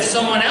Jesus said, if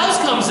someone else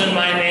comes in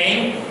my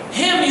name,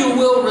 him you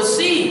will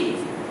receive.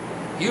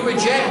 You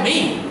reject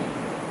me,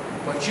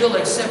 but you'll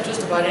accept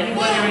just about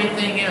anybody or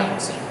anything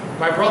else.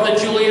 My brother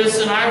Julius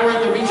and I were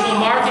in the regional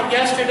market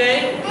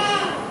yesterday,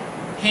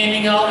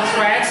 handing out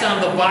tracts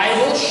on the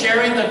Bible,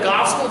 sharing the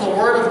gospel, the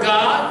Word of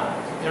God.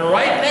 And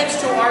right next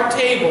to our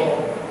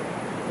table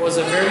was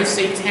a very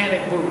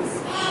satanic booth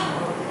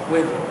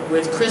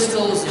with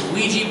crystals and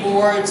Ouija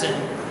boards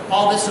and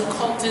all this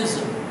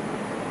occultism.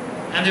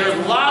 And there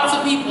are lots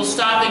of people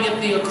stopping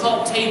at the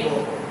occult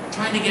table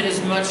trying to get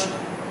as much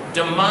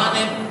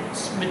demonic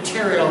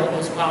material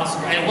as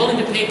possible and willing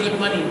to pay good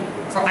money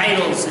for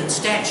idols and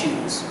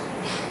statues,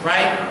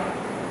 right?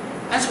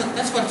 That's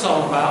what it's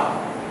all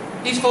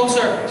about. These folks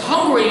are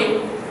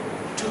hungry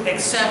to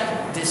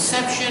accept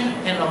deception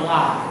and a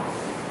lie.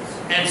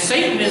 And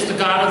Satan is the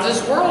god of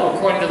this world,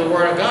 according to the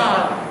Word of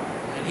God,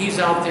 and he's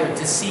out there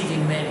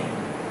deceiving many.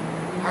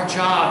 Our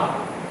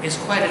job is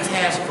quite a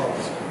task,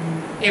 folks.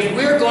 If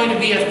we're going to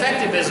be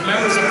effective as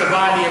members of the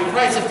body of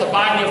Christ, if the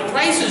body of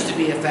Christ is to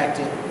be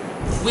effective,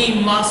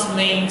 we must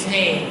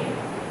maintain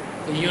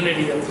the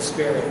unity of the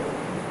Spirit.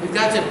 We've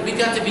got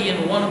to be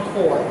in one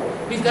accord.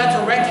 We've got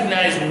to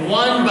recognize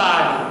one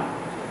body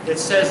that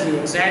says the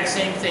exact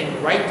same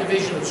thing, right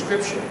division of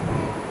Scripture.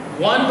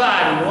 One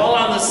body, we're all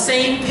on the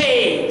same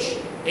page.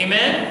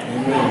 Amen?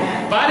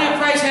 Amen. Body of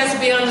Christ has to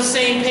be on the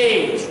same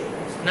page.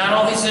 Not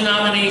all these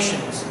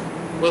denominations,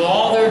 with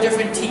all their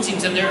different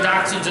teachings and their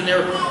doctrines and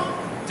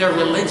their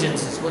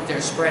religions is what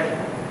they're spreading.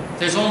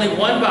 There's only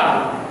one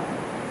body.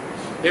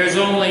 There's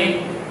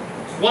only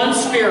one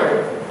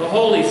Spirit, the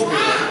Holy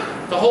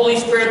Spirit. The Holy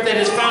Spirit that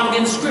is found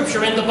in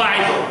Scripture, in the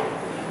Bible.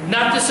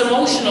 Not this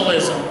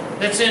emotionalism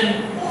that's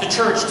in the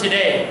church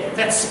today.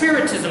 That's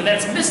spiritism,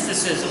 that's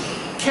mysticism,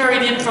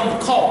 carried in from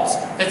cults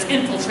that's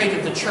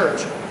infiltrated the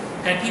church.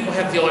 And people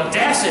have the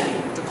audacity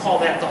to call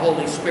that the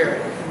Holy Spirit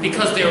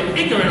because they're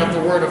ignorant of the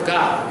Word of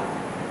God.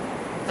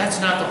 That's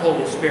not the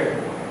Holy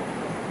Spirit.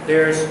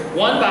 There's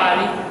one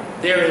body,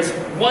 there is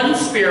one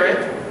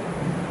Spirit,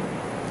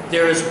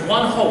 there is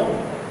one hope,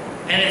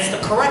 and it's the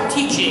correct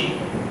teaching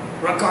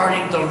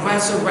regarding the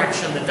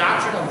resurrection, the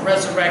doctrine of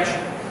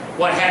resurrection.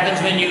 What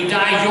happens when you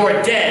die?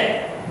 You're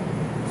dead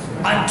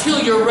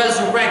until you're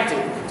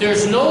resurrected.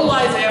 There's no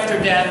life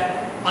after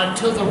death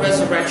until the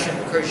resurrection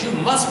occurs. You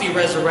must be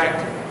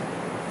resurrected.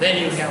 Then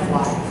you have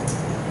life.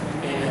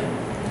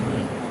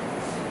 And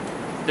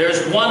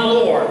there's one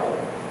Lord,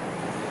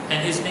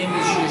 and His name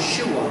is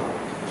Yeshua,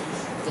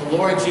 the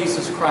Lord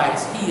Jesus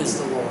Christ. He is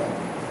the Lord.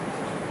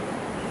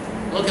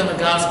 Look in the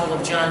Gospel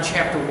of John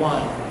chapter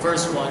 1,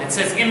 verse 1. It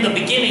says, "In the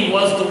beginning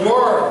was the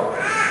Word,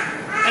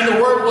 and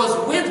the Word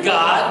was with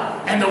God,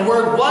 and the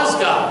Word was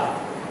God.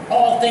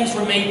 All things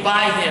were made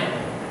by Him,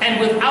 and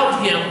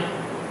without Him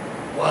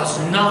was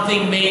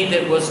nothing made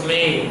that was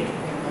made."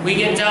 We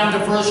get down to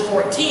verse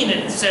 14,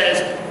 and it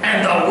says,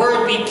 "And the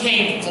Word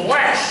became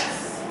flesh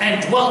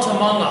and dwelt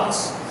among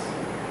us."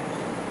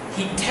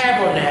 He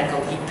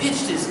tabernacled, He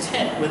pitched His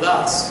tent with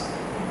us.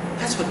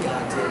 That's what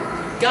God did.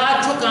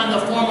 God took on the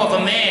form of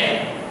a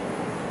man.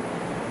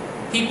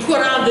 He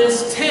put on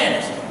this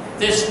tent,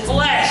 this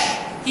flesh.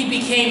 He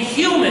became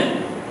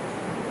human.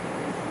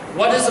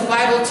 What does the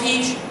Bible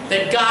teach?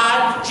 That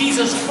God,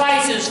 Jesus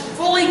Christ, is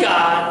fully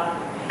God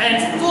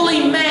and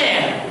fully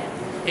man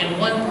in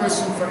one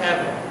person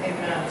forever.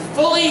 Amen.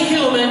 Fully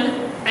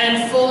human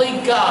and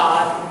fully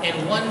God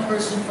in one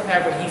person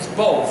forever. He's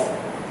both.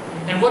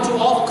 And what do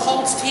all the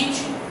cults teach?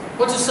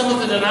 What do some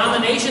of the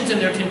denominations in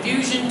their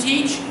confusion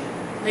teach?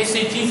 They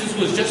say Jesus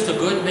was just a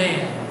good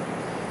man.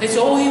 They say,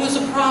 oh, he was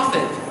a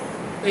prophet.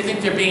 They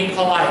think they're being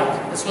polite.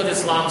 That's what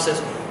Islam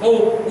says.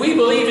 Oh, we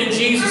believe in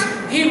Jesus.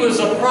 He was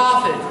a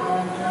prophet.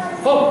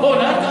 Oh,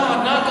 not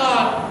God, not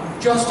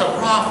God. Just a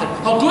prophet.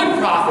 A good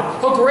prophet.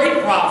 A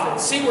great prophet.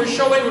 See, we're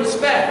showing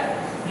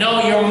respect. No,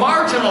 you're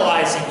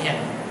marginalizing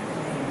him.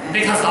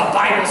 Because the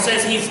Bible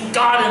says he's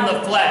God in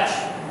the flesh.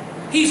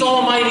 He's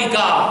Almighty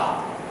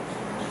God.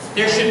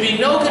 There should be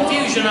no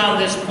confusion on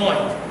this point.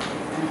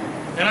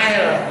 And I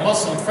had a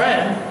Muslim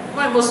friend.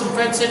 My Muslim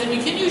friend said to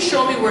me, "Can you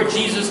show me where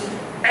Jesus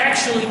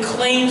actually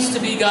claims to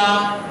be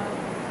God?"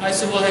 I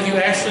said, "Well, have you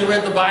actually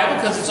read the Bible?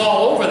 Because it's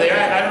all over there.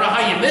 I don't know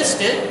how you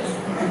missed it."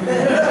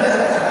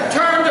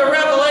 Turn to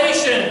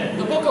Revelation,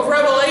 the book of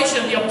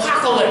Revelation, the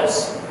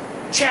Apocalypse,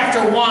 chapter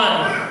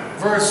 1,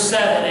 verse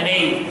 7 and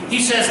 8.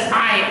 He says,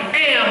 "I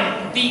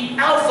am the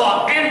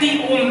Alpha and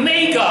the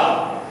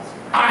Omega.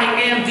 I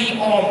am the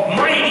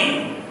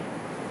Almighty."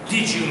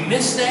 Did you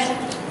miss that?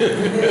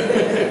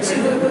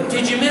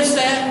 Did you miss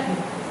that?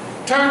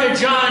 Turn to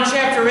John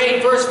chapter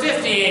 8, verse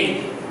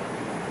 58,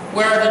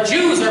 where the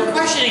Jews are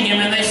questioning him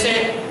and they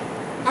say,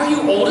 "Are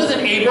you older than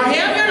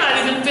Abraham? You're not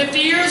even 50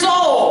 years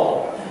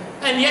old.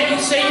 And yet you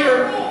say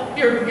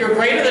you're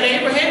greater than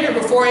Abraham, you're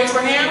before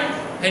Abraham?"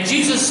 And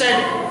Jesus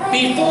said,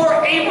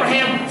 "Before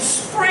Abraham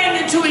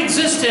sprang into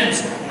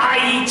existence,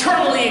 I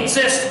eternally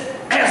exist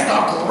as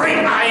the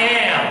great I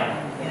am."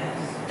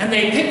 And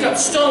they picked up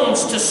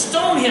stones to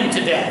stone him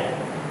to death.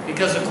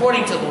 Because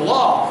according to the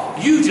law,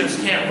 you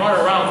just can't run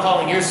around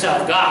calling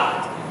yourself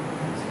God.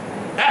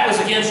 That was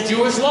against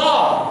Jewish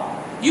law.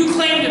 You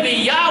claim to be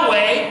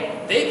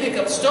Yahweh, they pick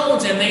up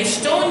stones and they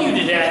stone you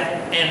to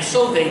death, and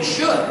so they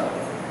should,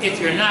 if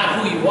you're not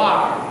who you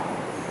are,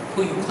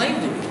 who you claim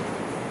to be.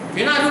 If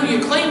you're not who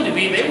you claim to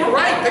be, they were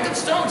right. Pick up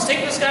stones,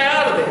 take this guy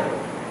out of there.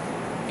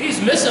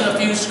 He's missing a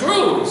few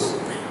screws.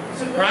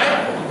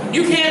 Right?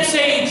 You can't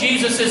say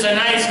Jesus is a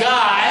nice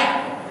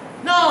guy.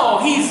 No,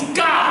 he's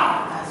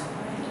God.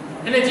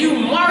 And if you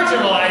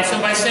marginalize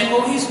him by saying,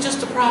 oh, he's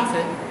just a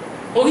prophet.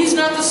 Oh, he's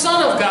not the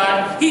son of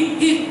God.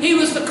 He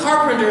was the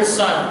carpenter's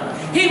son.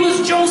 He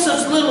was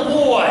Joseph's little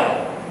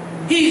boy.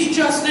 He's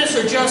just this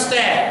or just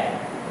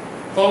that.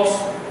 Folks,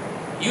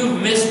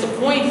 you've missed the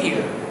point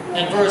here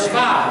in verse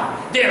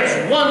 5.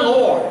 There's one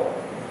Lord,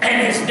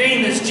 and his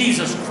name is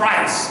Jesus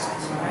Christ.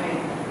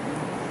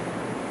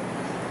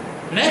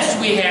 Next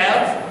we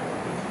have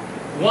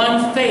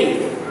one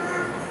faith.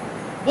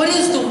 What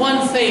is the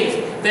one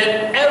faith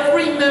that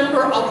every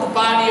member of the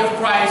body of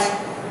Christ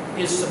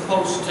is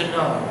supposed to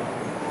know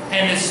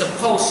and is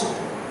supposed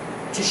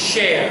to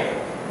share?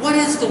 What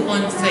is the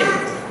one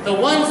faith? The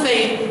one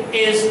faith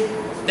is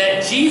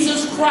that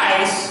Jesus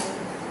Christ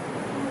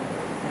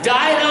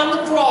died on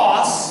the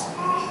cross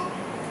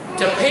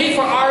to pay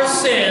for our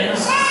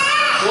sins,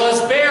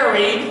 was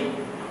buried,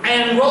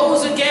 and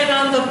rose again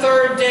on the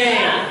third day,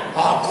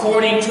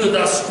 according to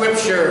the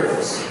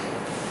Scriptures.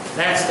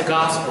 That's the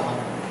gospel.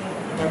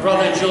 My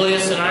brother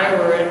Julius and I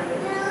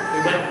we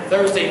went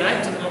Thursday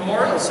night to the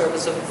memorial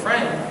service of a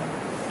friend,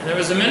 and there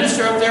was a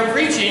minister up there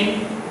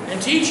preaching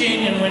and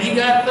teaching, and when he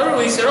got through,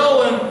 he said,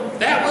 oh, and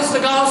that was the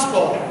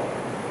gospel.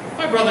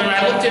 My brother and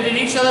I looked at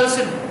each other and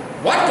said,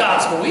 what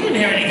gospel? We didn't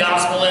hear any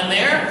gospel in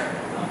there.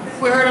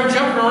 We heard him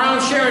jumping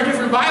around sharing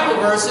different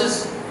Bible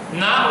verses,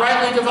 not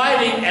rightly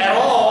dividing at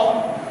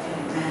all.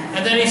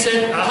 And then he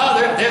said,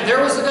 aha,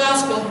 there was the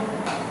gospel.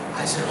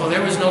 I said, oh,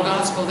 there was no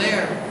gospel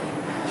there.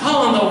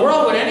 How in the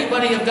world would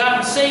anybody have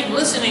gotten saved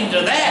listening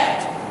to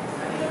that?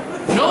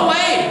 No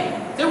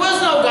way. There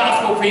was no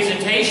gospel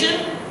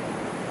presentation.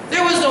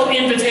 There was no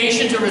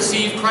invitation to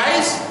receive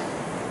Christ.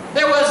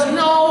 There was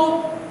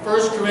no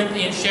 1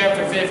 Corinthians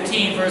chapter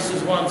 15,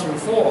 verses 1 through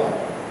 4.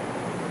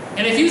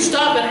 And if you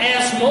stop and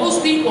ask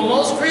most people,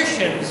 most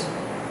Christians,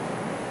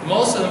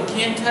 most of them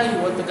can't tell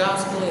you what the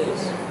gospel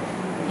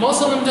is.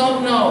 Most of them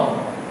don't know.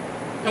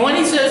 And when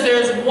he says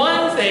there's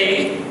one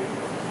faith,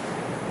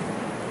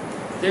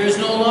 there is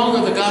no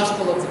longer the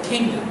gospel of the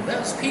kingdom. That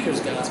was Peter's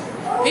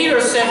gospel. Peter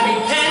said,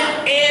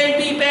 repent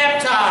and be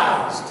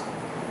baptized.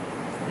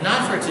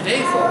 Not for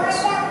today,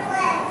 folks.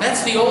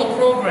 That's the old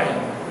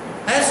program.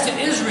 That's to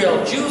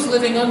Israel, Jews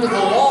living under the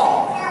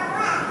law.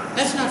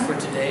 That's not for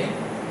today.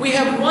 We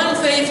have one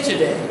faith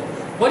today.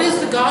 What is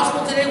the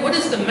gospel today? What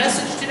is the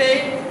message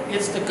today?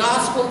 It's the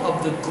gospel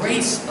of the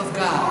grace of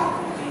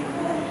God.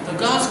 The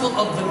gospel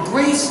of the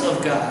grace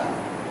of God.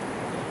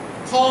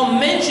 Paul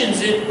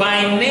mentions it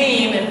by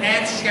name in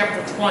Acts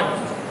chapter 20.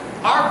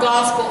 Our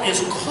gospel is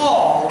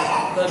called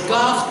the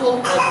gospel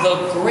of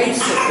the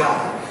grace of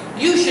God.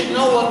 You should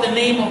know what the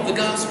name of the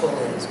gospel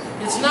is.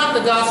 It's not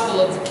the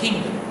gospel of the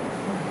kingdom.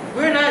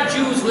 We're not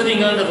Jews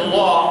living under the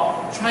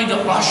law trying to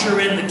usher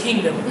in the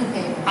kingdom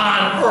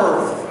on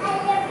earth.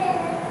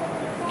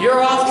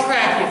 You're off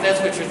track if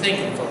that's what you're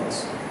thinking,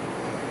 folks.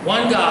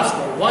 One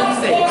gospel,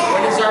 one faith.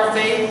 What is our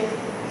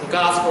faith? The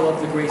gospel of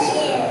the grace of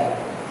God.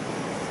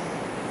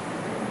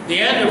 The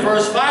end of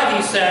verse 5,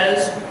 he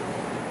says,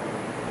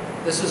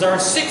 this is our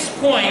sixth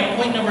point,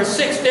 point number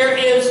 6, there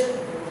is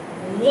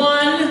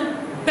one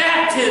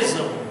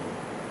baptism.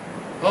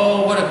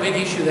 Oh, what a big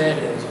issue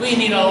that is. We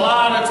need a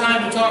lot of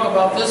time to talk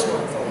about this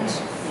one, folks.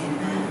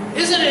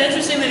 Isn't it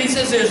interesting that he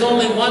says there's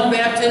only one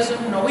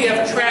baptism? No, we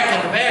have a track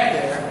in the back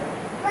there.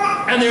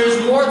 And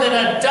there's more than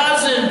a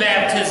dozen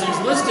baptisms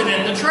listed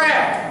in the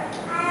track.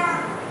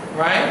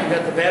 Right? You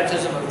got the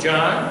baptism of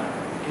John.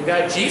 You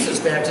got Jesus'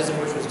 baptism,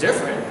 which was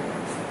different.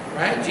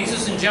 Right?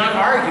 Jesus and John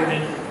argued,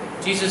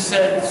 and Jesus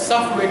said,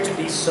 suffer it to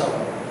be so.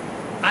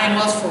 I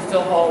must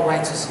fulfill all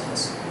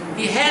righteousness.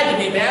 He had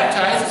to be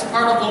baptized as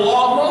part of the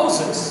law of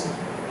Moses.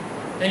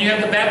 Then you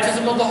have the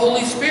baptism of the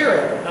Holy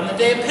Spirit on the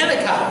day of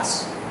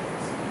Pentecost.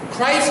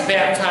 Christ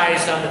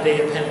baptized on the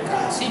day of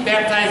Pentecost. He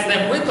baptized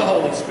them with the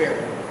Holy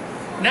Spirit.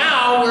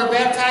 Now we're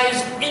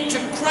baptized into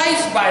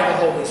Christ by the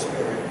Holy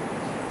Spirit.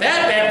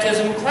 That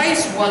baptism,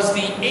 Christ was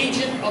the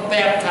agent of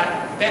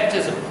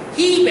baptism.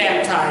 He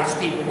baptized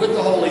people with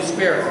the Holy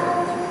Spirit.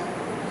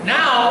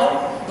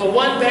 Now, the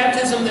one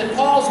baptism that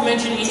Paul's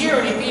mentioning here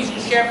in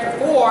Ephesians chapter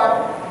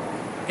 4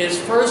 is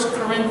 1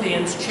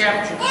 Corinthians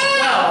chapter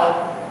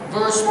 12,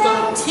 verse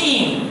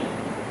 13.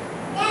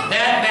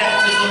 That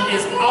baptism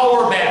is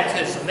our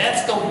baptism.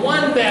 That's the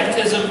one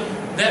baptism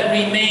that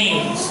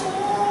remains.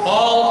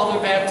 All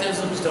other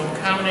baptisms don't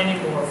count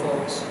anymore,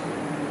 folks.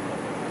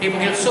 People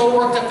get so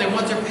worked up, they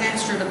want their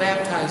pastor to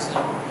baptize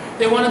them.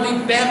 They want to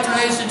be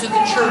baptized into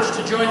the church,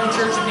 to join the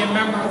church and be a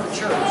member of the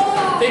church.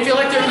 They feel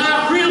like they're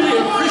not really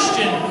a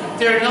Christian.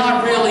 They're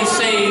not really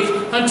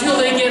saved until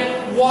they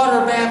get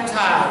water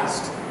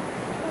baptized.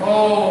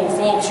 Oh,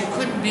 folks, you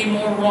couldn't be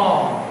more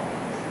wrong.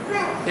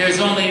 There's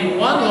only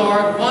one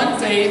Lord, one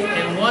faith,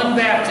 and one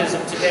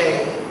baptism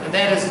today, and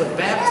that is the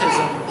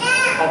baptism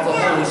of the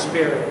Holy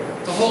Spirit.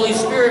 The Holy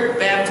Spirit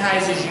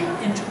baptizes you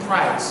into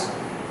Christ.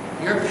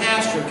 Your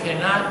pastor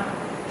cannot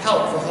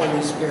help the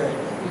Holy Spirit.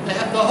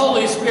 The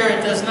Holy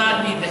Spirit does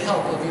not need the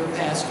help of your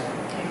pastor.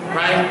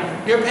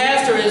 Right? Your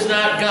pastor is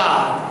not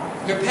God.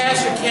 Your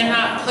pastor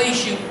cannot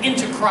place you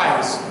into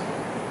Christ.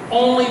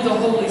 Only the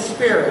Holy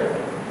Spirit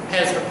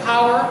has the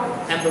power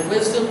and the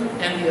wisdom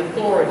and the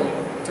authority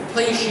to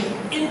place you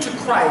into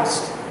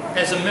Christ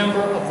as a member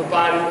of the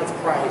body of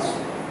Christ.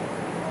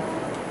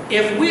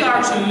 If we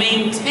are to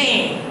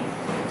maintain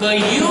the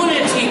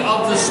unity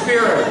of the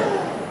Spirit,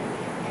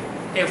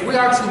 if we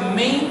are to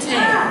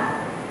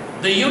maintain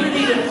the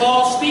unity that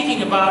Paul's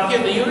speaking about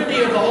here, the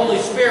unity of the Holy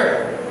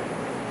Spirit,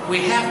 we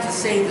have to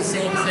say the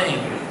same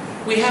thing.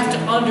 We have to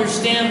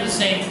understand the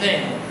same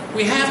thing.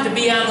 We have to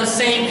be on the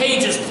same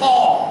page as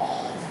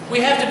Paul. We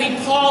have to be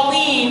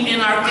Pauline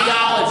in our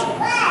theology,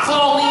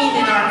 Pauline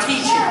in our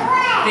teaching,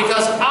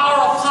 because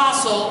our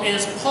apostle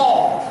is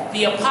Paul,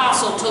 the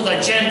apostle to the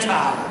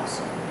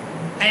Gentiles.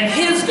 And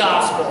his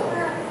gospel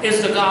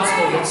is the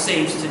gospel that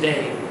saves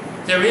today.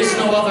 There is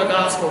no other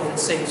gospel that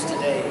saves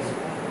today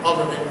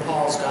other than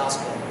Paul's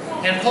gospel.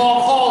 And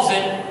Paul calls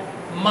it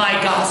my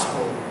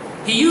gospel.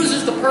 He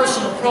uses the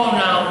personal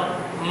pronoun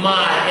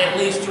my at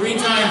least 3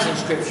 times in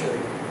Scripture.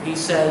 He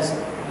says,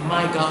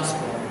 my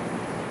gospel.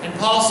 And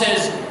Paul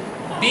says,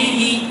 be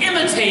ye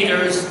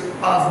imitators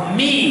of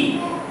me.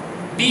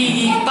 Be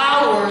ye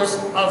followers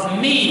of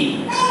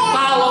me.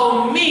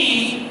 Follow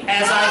me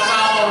as I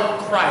follow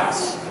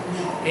Christ.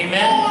 Amen?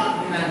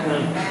 Amen.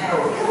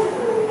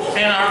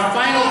 And our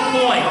final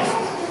point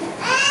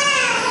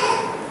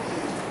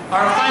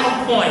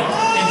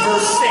in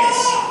verse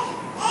 6.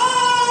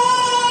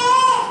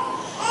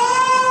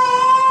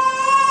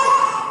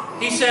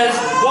 He says,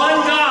 one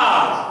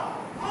God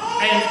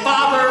and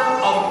Father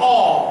of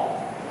all,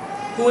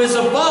 who is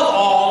above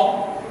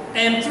all,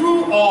 and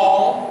through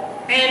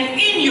all, and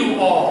in you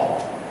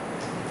all.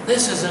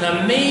 This is an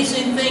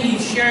amazing thing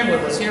he's sharing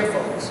with us here,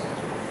 folks.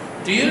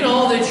 Do you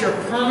know that you're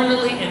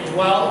permanently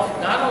indwelt,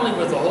 not only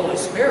with the Holy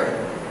Spirit,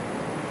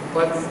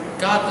 but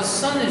God the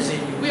Son is in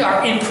you. We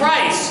are in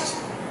Christ.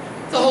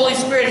 The Holy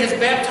Spirit has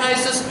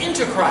baptized us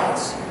into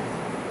Christ.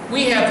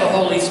 We have the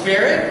Holy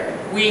Spirit,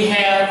 we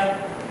have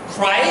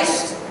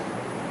Christ,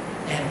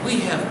 and we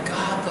have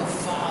God the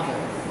Father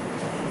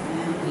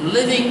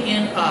living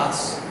in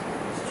us.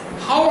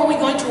 How are we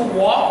going to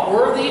walk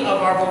worthy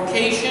of our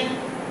vocation?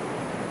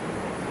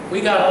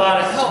 We got a lot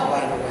of help,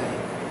 by the way.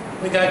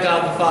 We got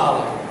God the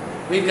Father.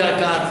 We've got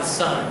God the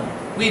Son.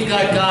 We've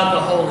got God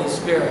the Holy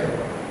Spirit.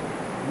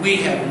 We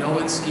have no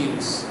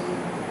excuse.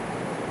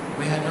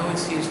 We have no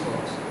excuse,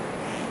 folks.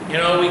 You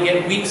know, we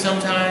get weak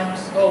sometimes.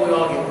 Oh, we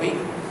all get weak.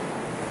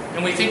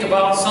 And we think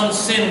about some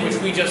sin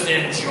which we just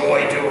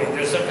enjoy doing.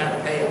 There's some kind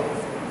of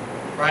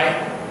payoff, right?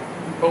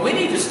 But we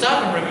need to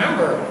stop and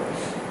remember,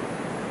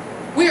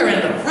 we are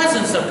in the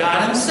presence of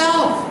God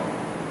Himself.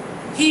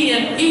 He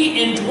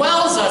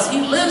indwells us.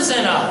 He lives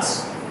in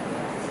us.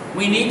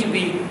 We need to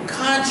be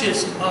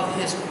conscious of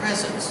His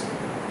presence,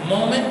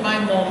 moment by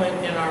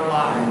moment in our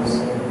lives.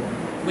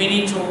 We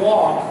need to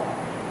walk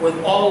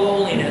with all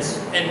lowliness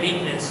and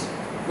meekness,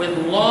 with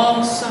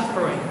long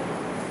suffering,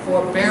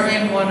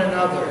 forbearing one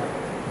another.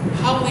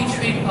 How we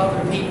treat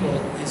other people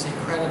is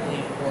incredibly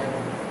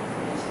important.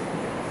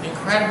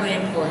 Incredibly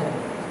important.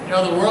 You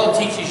know, the world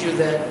teaches you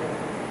that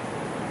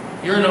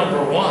you're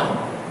number one.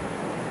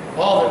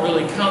 All that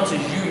really counts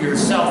is you,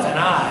 yourself, and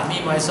I.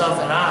 Me, myself,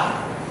 and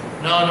I.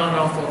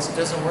 No, folks. It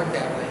doesn't work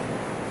that way.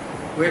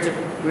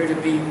 We're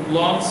to be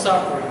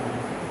long-suffering.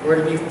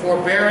 We're to be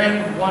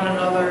forbearing one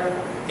another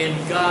in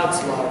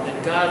God's love,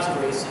 in God's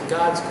grace, in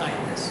God's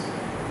kindness.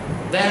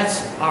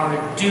 That's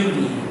our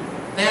duty.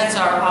 That's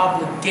our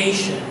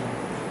obligation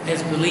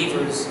as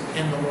believers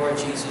in the Lord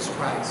Jesus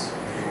Christ.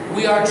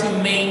 We are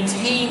to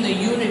maintain the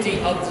unity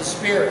of the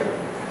Spirit.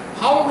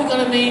 How are we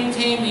going to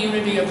maintain the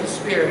unity of the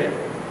Spirit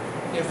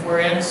if we're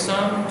in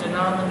some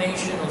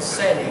denominational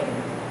setting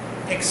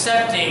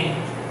accepting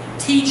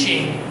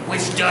teaching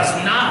which does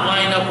not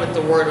line up with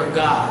the Word of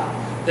God?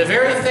 The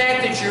very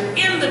fact that you're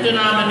in the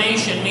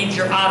denomination means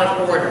you're out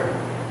of order.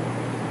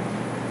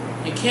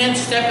 You can't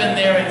step in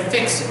there and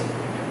fix it.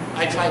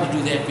 I tried to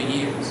do that for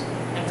years.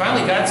 And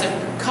finally God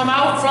said, come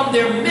out from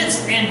their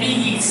midst and be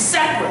ye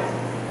separate.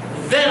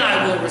 Then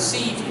I will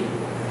receive you.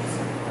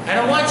 I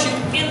don't want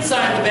you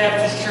inside the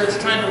Baptist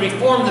church trying to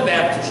reform the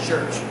Baptist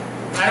church.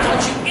 I don't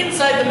want you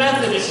inside the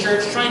Methodist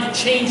church trying to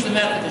change the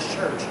Methodist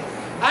church.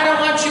 I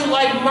don't want you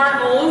like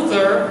Martin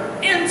Luther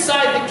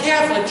inside the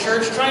Catholic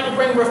Church trying to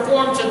bring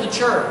reform to the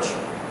church.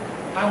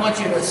 I want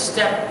you to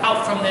step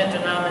out from that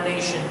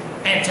denomination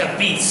and to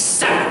be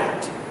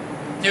separate.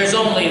 There's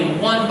only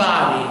one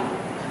body,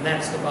 and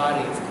that's the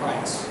body of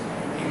Christ.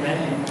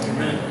 Amen?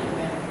 Amen.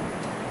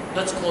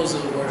 Let's close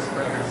with a word of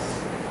prayer.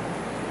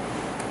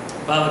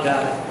 Father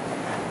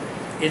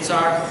God, it's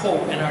our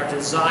hope and our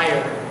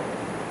desire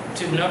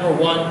to, number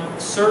one,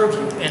 serve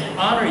you and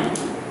honor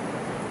you.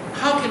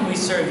 How can we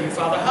serve you,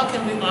 Father? How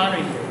can we honor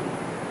you?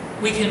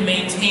 We can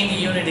maintain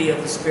the unity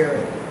of the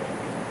Spirit.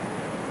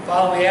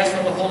 Father, we ask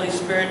for the Holy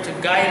Spirit to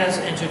guide us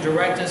and to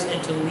direct us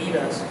and to lead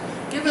us.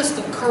 Give us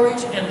the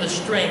courage and the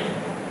strength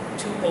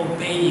to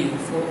obey you,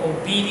 for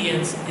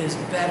obedience is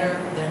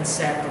better than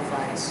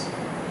sacrifice.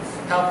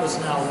 Help us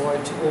now,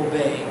 Lord, to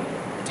obey,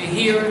 to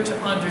hear,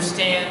 to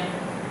understand,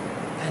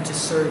 and to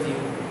serve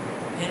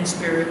you in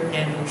spirit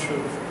and in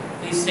truth.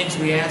 These things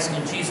we ask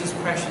in Jesus'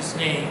 precious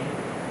name.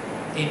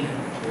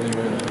 Amen.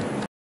 Amen.